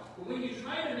south. But when you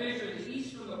try to measure the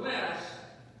east from the west,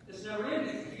 it's never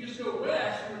ending. If you just go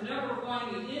west, you'll never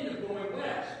find the end of going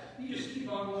west. You just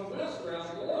keep on going west around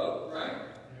the globe, right?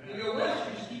 You go west,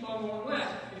 you just keep on going west.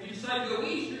 If you decide to go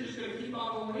east, you're just going to keep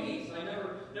on going east. I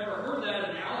never heard that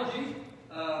analogy,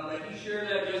 but he shared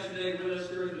that yesterday with us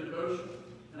during the devotion.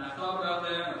 And I thought about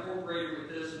that and incorporated with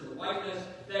this and the whiteness,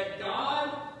 that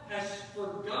God has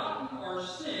forgotten our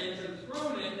sins and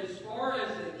thrown it as far as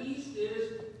the east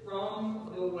is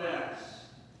from the west.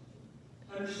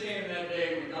 Understand that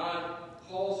day when God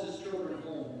calls His children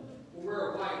home,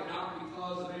 we're white not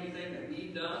because of anything that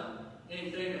we've done,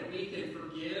 anything that we can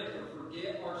forgive or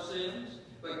forget our sins,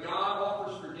 but God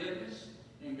offers forgiveness,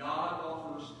 and God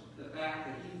offers the fact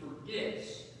that He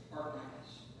forgets our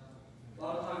past. A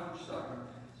lot of times we're stuck in our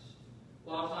past. A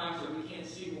lot of times that we can't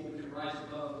see what we can rise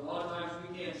above. A lot of times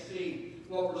we can't see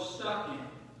what we're stuck in.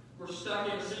 We're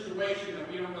stuck in a situation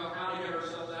that we don't know how to get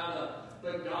ourselves out of,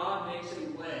 but God makes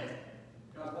a way.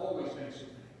 God always makes a way.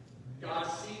 God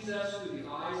sees us through the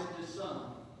eyes of His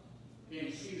Son. And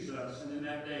He sees us, and in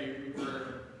that day we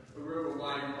were a robe of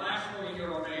white. And the last point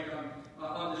here I'll make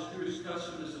on this Jewish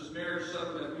custom is this marriage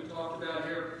supper that we talked about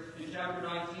here in chapter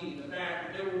 19. The fact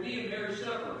that there will be a marriage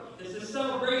supper. It's a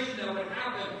celebration that would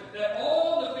happen, that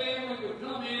all the family would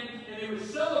come in and they would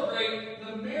celebrate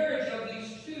the marriage of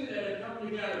these two that had come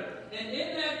together. And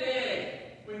in that day,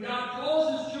 when God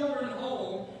calls His children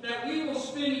home, that we will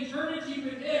spend eternity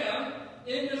with Him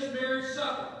in this marriage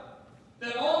supper.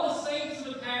 That all the saints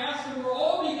of the past, and we'll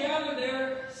all be gathered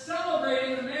there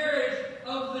celebrating the marriage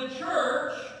of the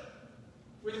church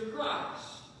with Christ.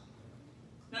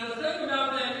 Now the thing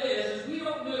about that is we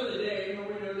don't know the day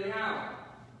nor we know the hour.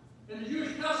 And the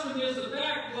Jewish custom is the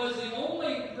fact was the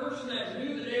only person that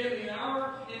knew the day and the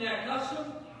hour in that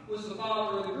custom was the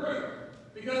father of the groom.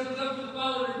 Because it's up to the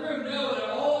father of the groom to know that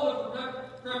all the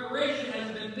preparation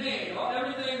has been made.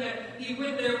 Everything that he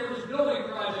went there for his building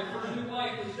project, for his new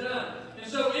life was done.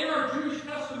 And so in our Jewish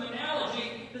custom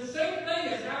analogy, the same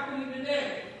thing is happening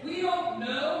today. We don't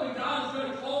know when God is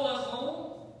going to call us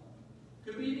home. It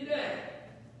could be today.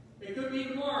 It could be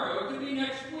tomorrow. It could be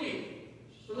next week.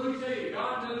 But let me tell you,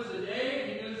 God knows the day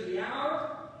and He knows the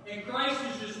hour. And Christ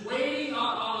is just waiting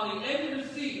on the edge of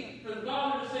the seat for the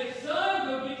Father to say, Son,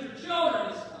 go get your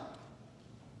children this time.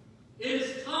 It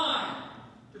is time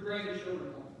to bring the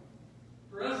children home.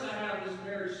 For us to have this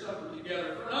marriage supper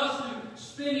together. For us to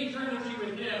spend eternity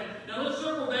with Him. Now let's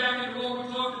circle back into what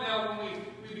we talked about when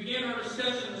we began our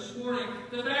discussion this morning.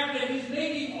 The fact that He's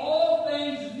making all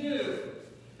things new.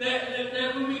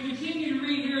 That when we continue to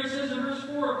read here, it says in verse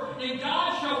 4, And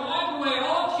God shall wipe away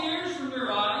all tears from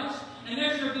your eyes, and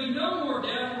there shall be no more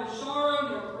death, nor sorrow,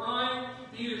 nor crying,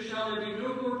 neither shall there be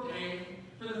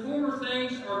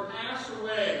are passed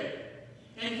away.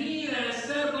 And he that is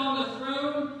set upon the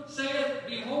throne saith,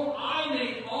 Behold, I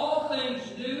make all things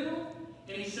new.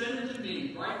 And he said unto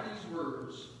me, Write these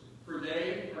words, for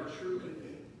they are true and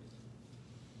good.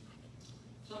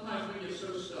 Sometimes we get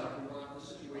so stuck in the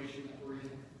situation that we're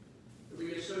in, that we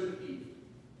get so defeated,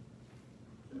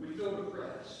 that we feel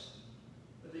depressed,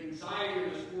 that the anxiety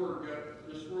of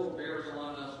this world bears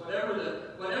on us, whatever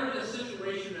the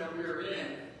situation that we are in,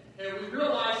 and we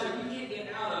realize that we can't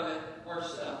get out of it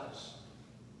ourselves.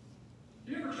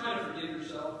 Have you ever tried to forgive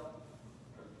yourself?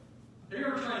 Have you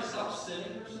ever tried to stop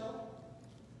sinning yourself?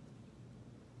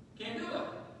 Can't do it.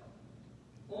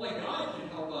 Only God can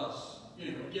help us,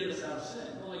 get us out of sin.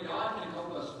 Only God can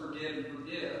help us forgive and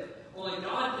forgive. Only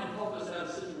God can help us out of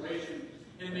a situation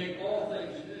and make all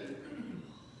things new.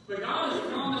 But God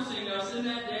is promising us in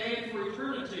that day and for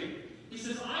eternity. He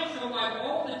says, I shall wipe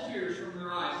all the tears from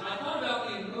your eyes. And I thought about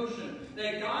the emotion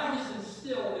that God has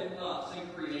instilled in us in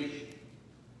creation.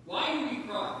 Why do we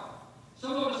cry?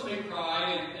 Some of us may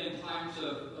cry in times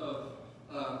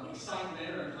of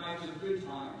excitement or in times of good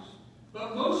times.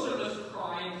 But most of us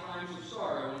cry in times of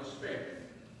sorrow and despair.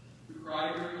 We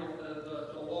cry during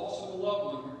the loss of a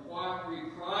loved one. We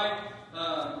cry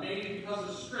maybe because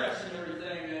of stress and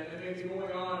everything that may be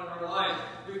going on in our lives.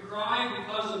 We cry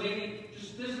because of maybe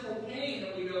just physical pain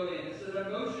that we go in. It's an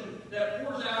emotion that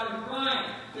pours out in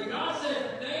crying. But God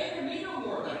said, there can be no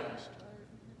more of that.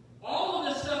 All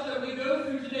of the stuff that we go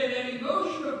through today, that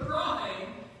emotion of crying,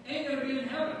 ain't going to be in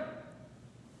heaven.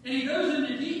 And he goes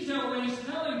into detail when he's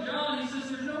telling John, he says,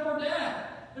 there's no more death.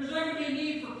 There's not going to be a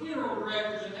need for funeral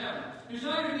directors in heaven. There's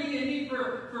not going to be a need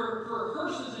for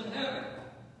hearses in heaven.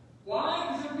 Why?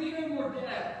 Because there'll be no more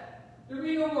death. There'll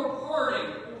be no more parting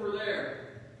over there.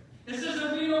 It says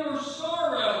there'll be no more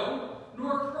sorrow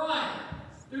nor crying.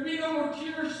 There'll be no more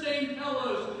tear-stained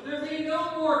pillows. There'll be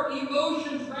no more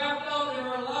emotions wrapped up in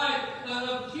our life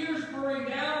of tears pouring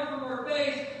down from our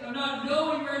face, of not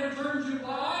knowing where to turn to.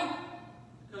 Why?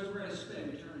 Because we're going to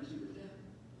spend eternity with Him.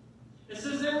 It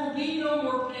says there will be no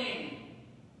more pain.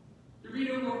 There will be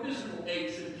no more physical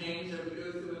aches and pains that we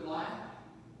go through in life.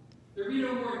 There will be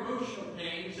no more emotional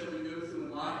pains that we go through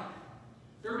in life.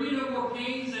 There will be no more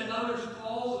pains that others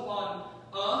cause upon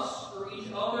us or each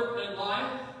other in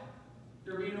life.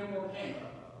 There will be no more pain.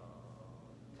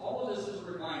 All of this is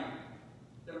a reminder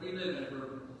that we live in a broken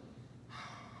world.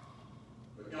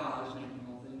 But God is making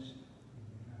all things new.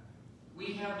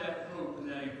 We have that hope and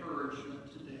that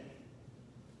encouragement today.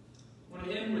 I want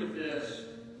to end with this.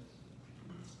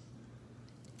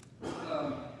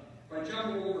 If I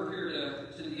jump over here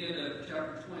to the end of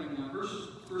chapter 21,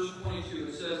 verse 22,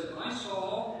 it says, And I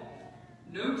saw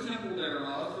no temple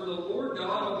thereof, for the Lord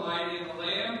God Almighty and the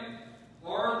Lamb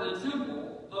are the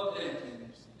temple of it.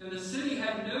 And the city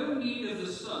had no need of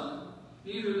the sun,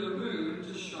 neither the moon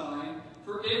to shine,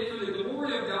 for the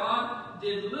glory of God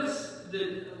did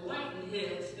lighten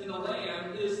it, and the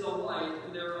Lamb is the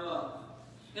light thereof.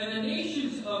 And the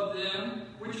nations of them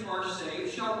which are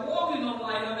saved shall walk in the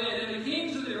light of it, and the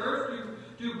kings of the earth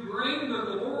do bring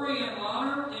the glory and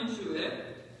honor into it.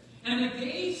 And the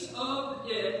gates of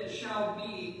it shall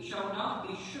not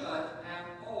be shut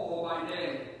at all by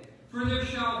day, for there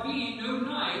shall be no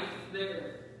night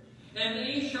there. And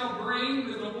they shall bring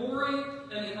the glory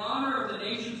and the honor of the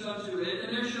nations unto it,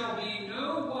 and there shall be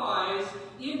no wise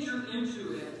enter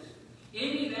into it.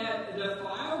 Any that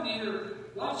defile, neither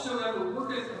whatsoever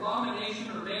worketh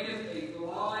abomination or maketh a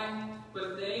lie,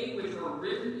 but they which are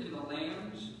written in the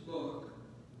Lamb's book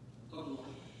of life.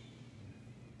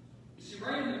 You see,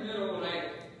 right in the middle,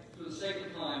 for the sake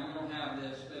of time, we don't have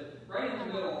this, but right in the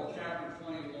middle of chapter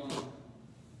 21,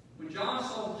 when John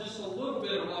saw just a little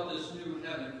bit of what this new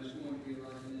heaven was going to be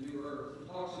like in the new earth, he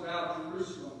talks about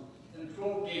Jerusalem and the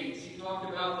 12 gates. He talked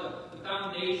about the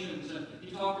foundations, and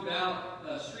he talked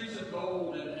about streets of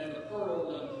gold and the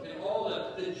pearl and all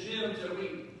the gems that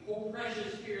we hold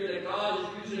precious here that God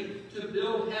is using to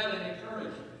build heaven and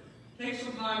eternity. Take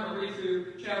some time to read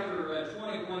through chapter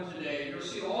 21 today, and you'll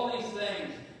see all these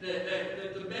things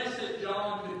that the best that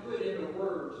John could put into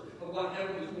words of what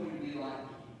heaven was going to be like.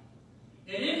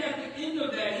 And then at the end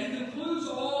of that, he concludes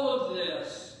all of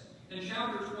this in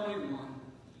chapter 21.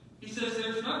 He says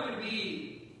there's not going to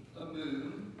be a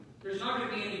moon. There's not going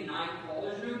to be any nightfall.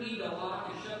 There's no need to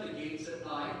lock and shut the gates at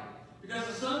night, because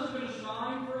the sun's going to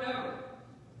shine forever.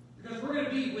 Because we're going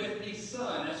to be with the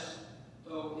Son,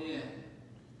 S-O-N.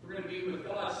 We're going to be with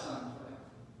God's Son forever.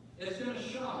 It's going to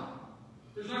shine.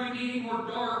 There's not going to be any more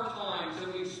dark times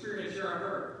that we experience here on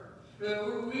earth.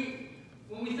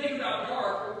 When we think about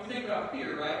dark, we think about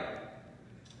fear, right?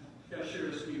 I've got to share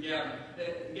this with you, Gavin.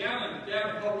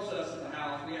 Gavin helps us in the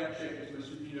house. We have chickens,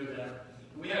 most of you know that.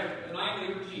 And we have a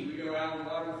nightly routine. We go out and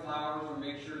water the flowers and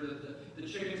make sure that the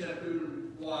chickens have food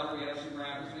and water. We have some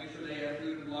rabbits, make sure they have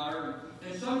food and water.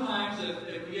 And sometimes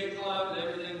if we get caught up with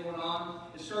everything going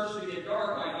on, it starts to get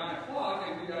dark by 9 o'clock,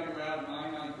 and we got to go out at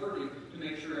 9:30 to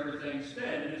make sure everything's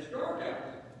fed, and it's dark out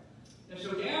there. And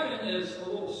so Gavin is a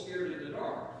little scared in the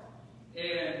dark.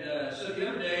 And so the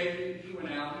other day, he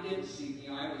went out. He didn't see me.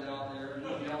 I was out there, and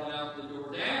he was yelling out the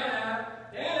door, "Dada!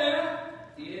 Dada!"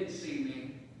 He didn't see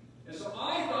me. And so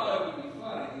I thought it would be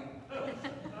funny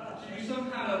to do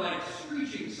some kind of like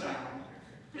screeching sound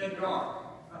in the dark.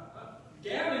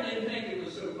 Gavin didn't think it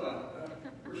was so funny.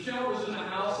 Rochelle was in the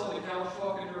house on the couch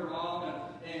talking to her mom,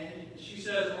 and she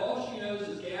says all she knows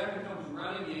is Gavin comes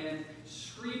running in,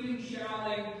 screaming,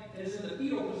 shouting, and is in the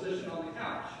fetal position on the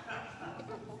couch.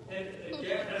 And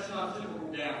that's not typical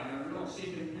Gavin. We don't see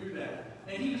him do that.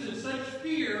 And he was in such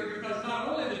fear because not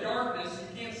only the darkness,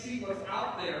 you can't see what's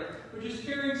out there, but just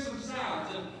hearing some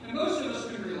sounds. And most of us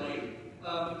can relate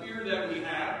the fear that we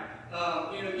have.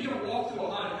 You don't walk to a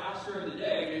haunted house during the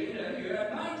day. You're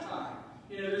at nighttime.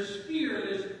 There's fear that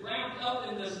is wrapped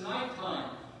up in this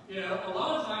nighttime. A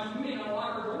lot of times we may not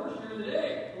lock our doors during the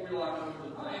day, but we lock them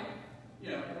at night.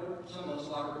 Or some of us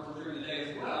lock our doors during the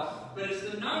day as well. But it's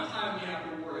the nighttime we have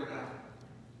to worry about.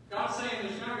 God's saying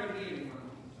there's not going to be any more.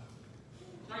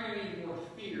 There's not going to be any more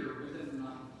fear within the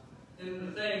night. And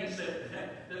the things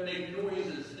that make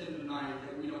noises in the night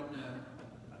that we don't know.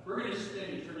 We're going to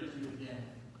spend eternity again.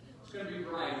 It's going to be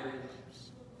bright every day.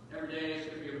 Every day is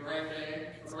going to be a bright day,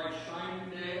 a bright shining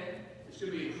day. It's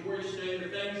going to be a joyous day. The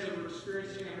things that we're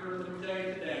experiencing and heard them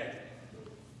today.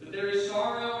 That there is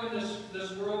sorrow in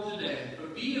this world today,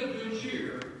 but be of good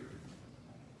cheer,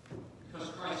 because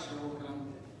Christ will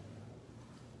come.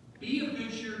 Be of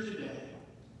good cheer today,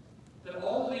 that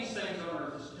all of these things on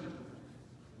earth is temporary.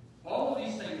 All of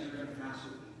these things are going to pass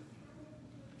away.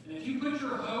 And if you put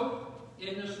your hope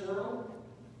in this world,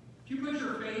 if you put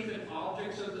your faith in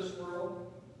objects of this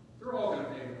world, they're all going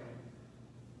to fade away.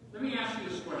 Let me ask you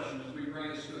this question as we bring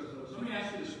this to a close. Let me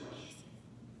ask you this question.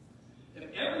 If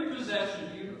every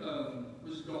possession you own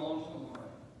was gone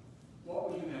tomorrow, what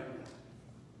would you have left?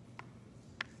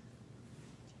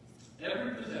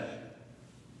 Every possession.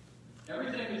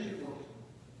 Everything that you've worked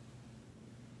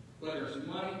for. Whether it's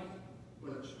money,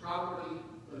 whether it's property,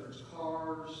 whether it's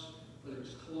cars, whether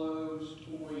it's clothes,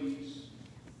 toys,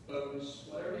 boats,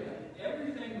 whatever you have.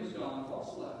 Everything was gone.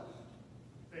 What's left?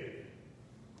 Faith.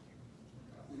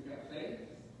 We've got faith.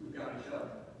 We've got each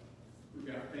other. We've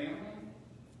got family.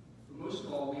 But most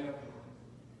of all, we have God.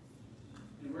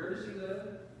 And where does He live?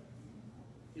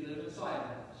 He lives inside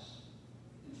of us.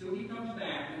 Until He comes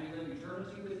back and we live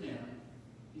eternity with Him,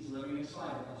 He's living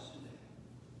inside of us today.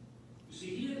 You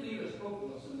see, He didn't leave us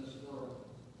hopeless in this world.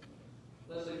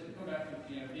 Leslie, if you come back to the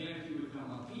piano, Dan, if you would come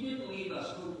up. He didn't leave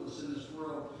us hopeless in this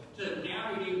world to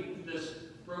navigate this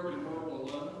broken world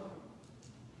alone.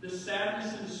 This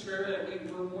sadness and despair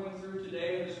that we're going through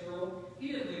today in this world,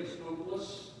 He didn't leave us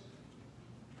hopeless.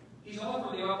 He's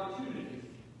offered the opportunity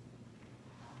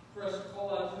for us to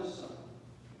call out to His Son,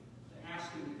 to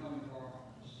ask Him to come into our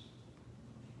hearts.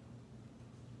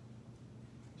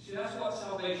 See, that's what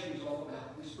salvation is all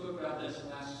about. We spoke about this the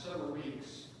last several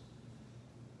weeks.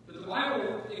 But the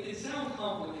Bible, it can sound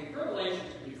complicated. Revelation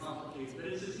can be complicated, but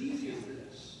it's as easy as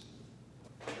this.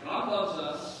 God loves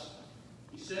us.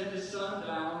 He sent His Son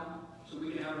down so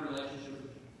we can have a relationship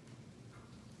with Him.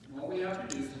 And all we have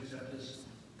to do is accept His Son.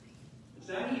 It's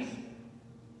that easy.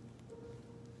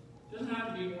 It doesn't have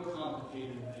to be more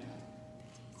complicated than that.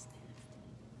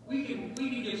 We can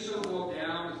get so bogged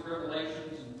down with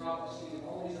revelations and prophecy and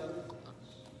all these other things.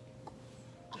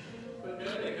 But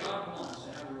know that God wants to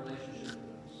have a relationship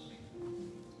with us.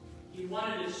 He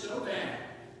wanted it so bad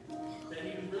that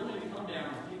He was willing to come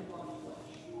down and take upon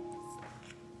flesh.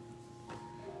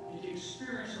 And to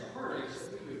experience the heartaches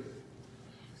that we go through.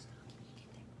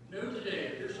 Know today,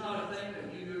 there's not a thing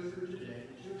that you go through today,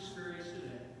 that you experience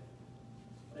today,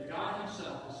 that God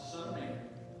Himself, as the Son of Man,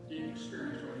 didn't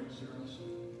experience what He was here on this earth.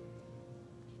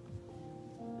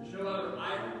 There's no other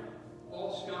idol,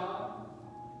 false god,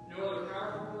 no other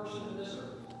powerful person in this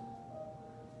earth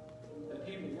that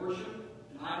people worship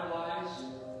and idolize.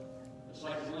 It's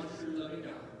like the one true living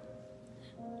God.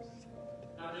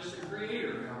 Not just the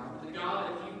Creator God, but the God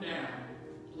that came down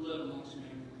to live amongst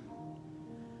mankind.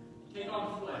 To take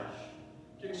on flesh,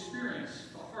 to experience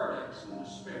the heartaches and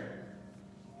despair,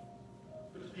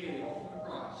 but to pay the ultimate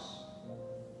price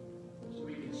so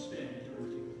we can spend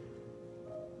eternity with Him.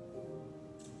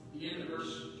 The end of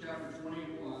verse chapter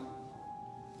 21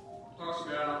 talks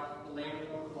about the Lamb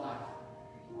of God.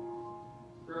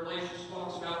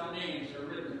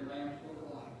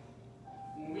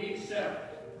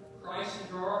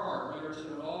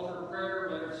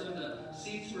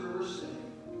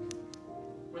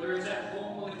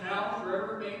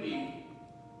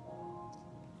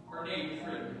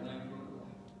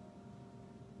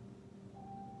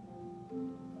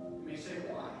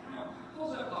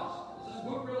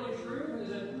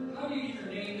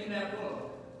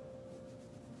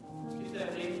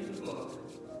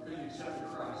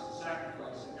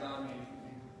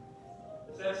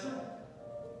 that simple.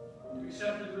 You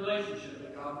accept the relationship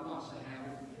that God wants to have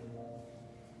with you.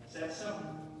 It's that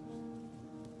simple.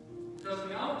 Because on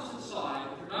the opposite side,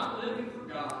 if you're not living for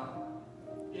God,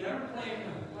 you never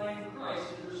claim Christ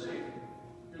as your Savior.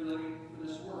 You're living for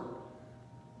this world.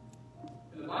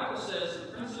 And the Bible says the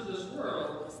prince of this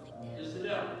world is the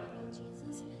devil.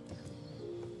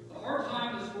 The hard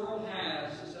time this world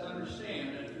has is to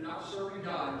understand that if you're not serving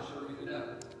God, you're serving the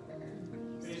devil.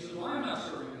 And he says, well, I'm not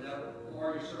serving the devil.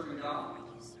 Or are you serving God?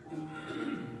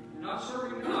 You're not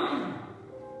serving God.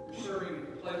 You're serving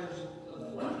the pleasures of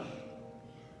the flesh.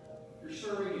 You're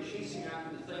serving and chasing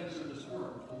after the things of this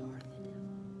world.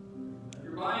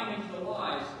 You're buying into the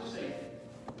lies of Satan.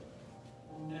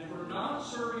 And if we're not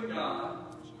serving God,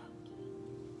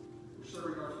 we're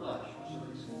serving our flesh. We're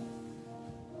serving sin.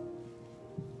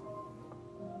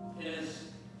 And as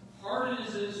hard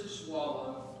as it is to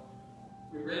swallow,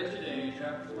 we read today in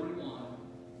chapter 21,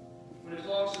 when it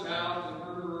talks about the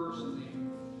murderers and the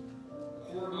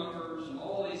whoremongers and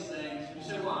all these things. You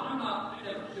say, well, I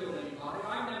never killed anybody.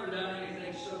 I've never done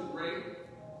anything so great.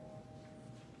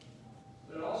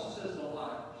 But it also says the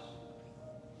liars.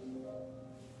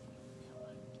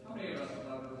 How many of us have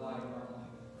ever lied in our life?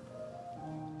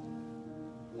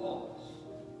 All of us.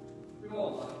 We've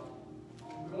all lied.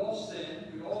 We've all sinned.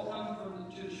 We've all come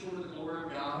to the shore of the glory of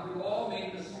God. We've all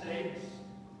made mistakes.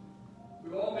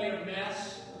 We've all made a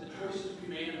mess of the choices we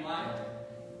made in life.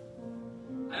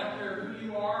 I don't care who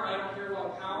you are. I don't care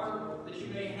what power that you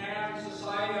may have in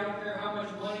society. I don't care how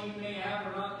much money you may have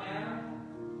or not have.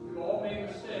 We've all made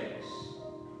mistakes.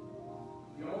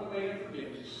 The only way to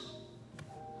forgiveness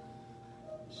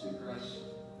is through Christ.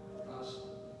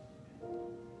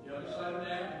 The other side of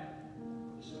that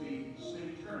is to be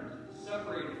spend eternity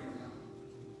separated from God.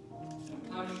 And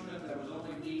punishment that was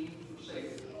only deemed for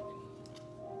Satan.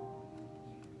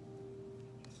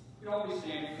 You all be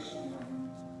standing this morning.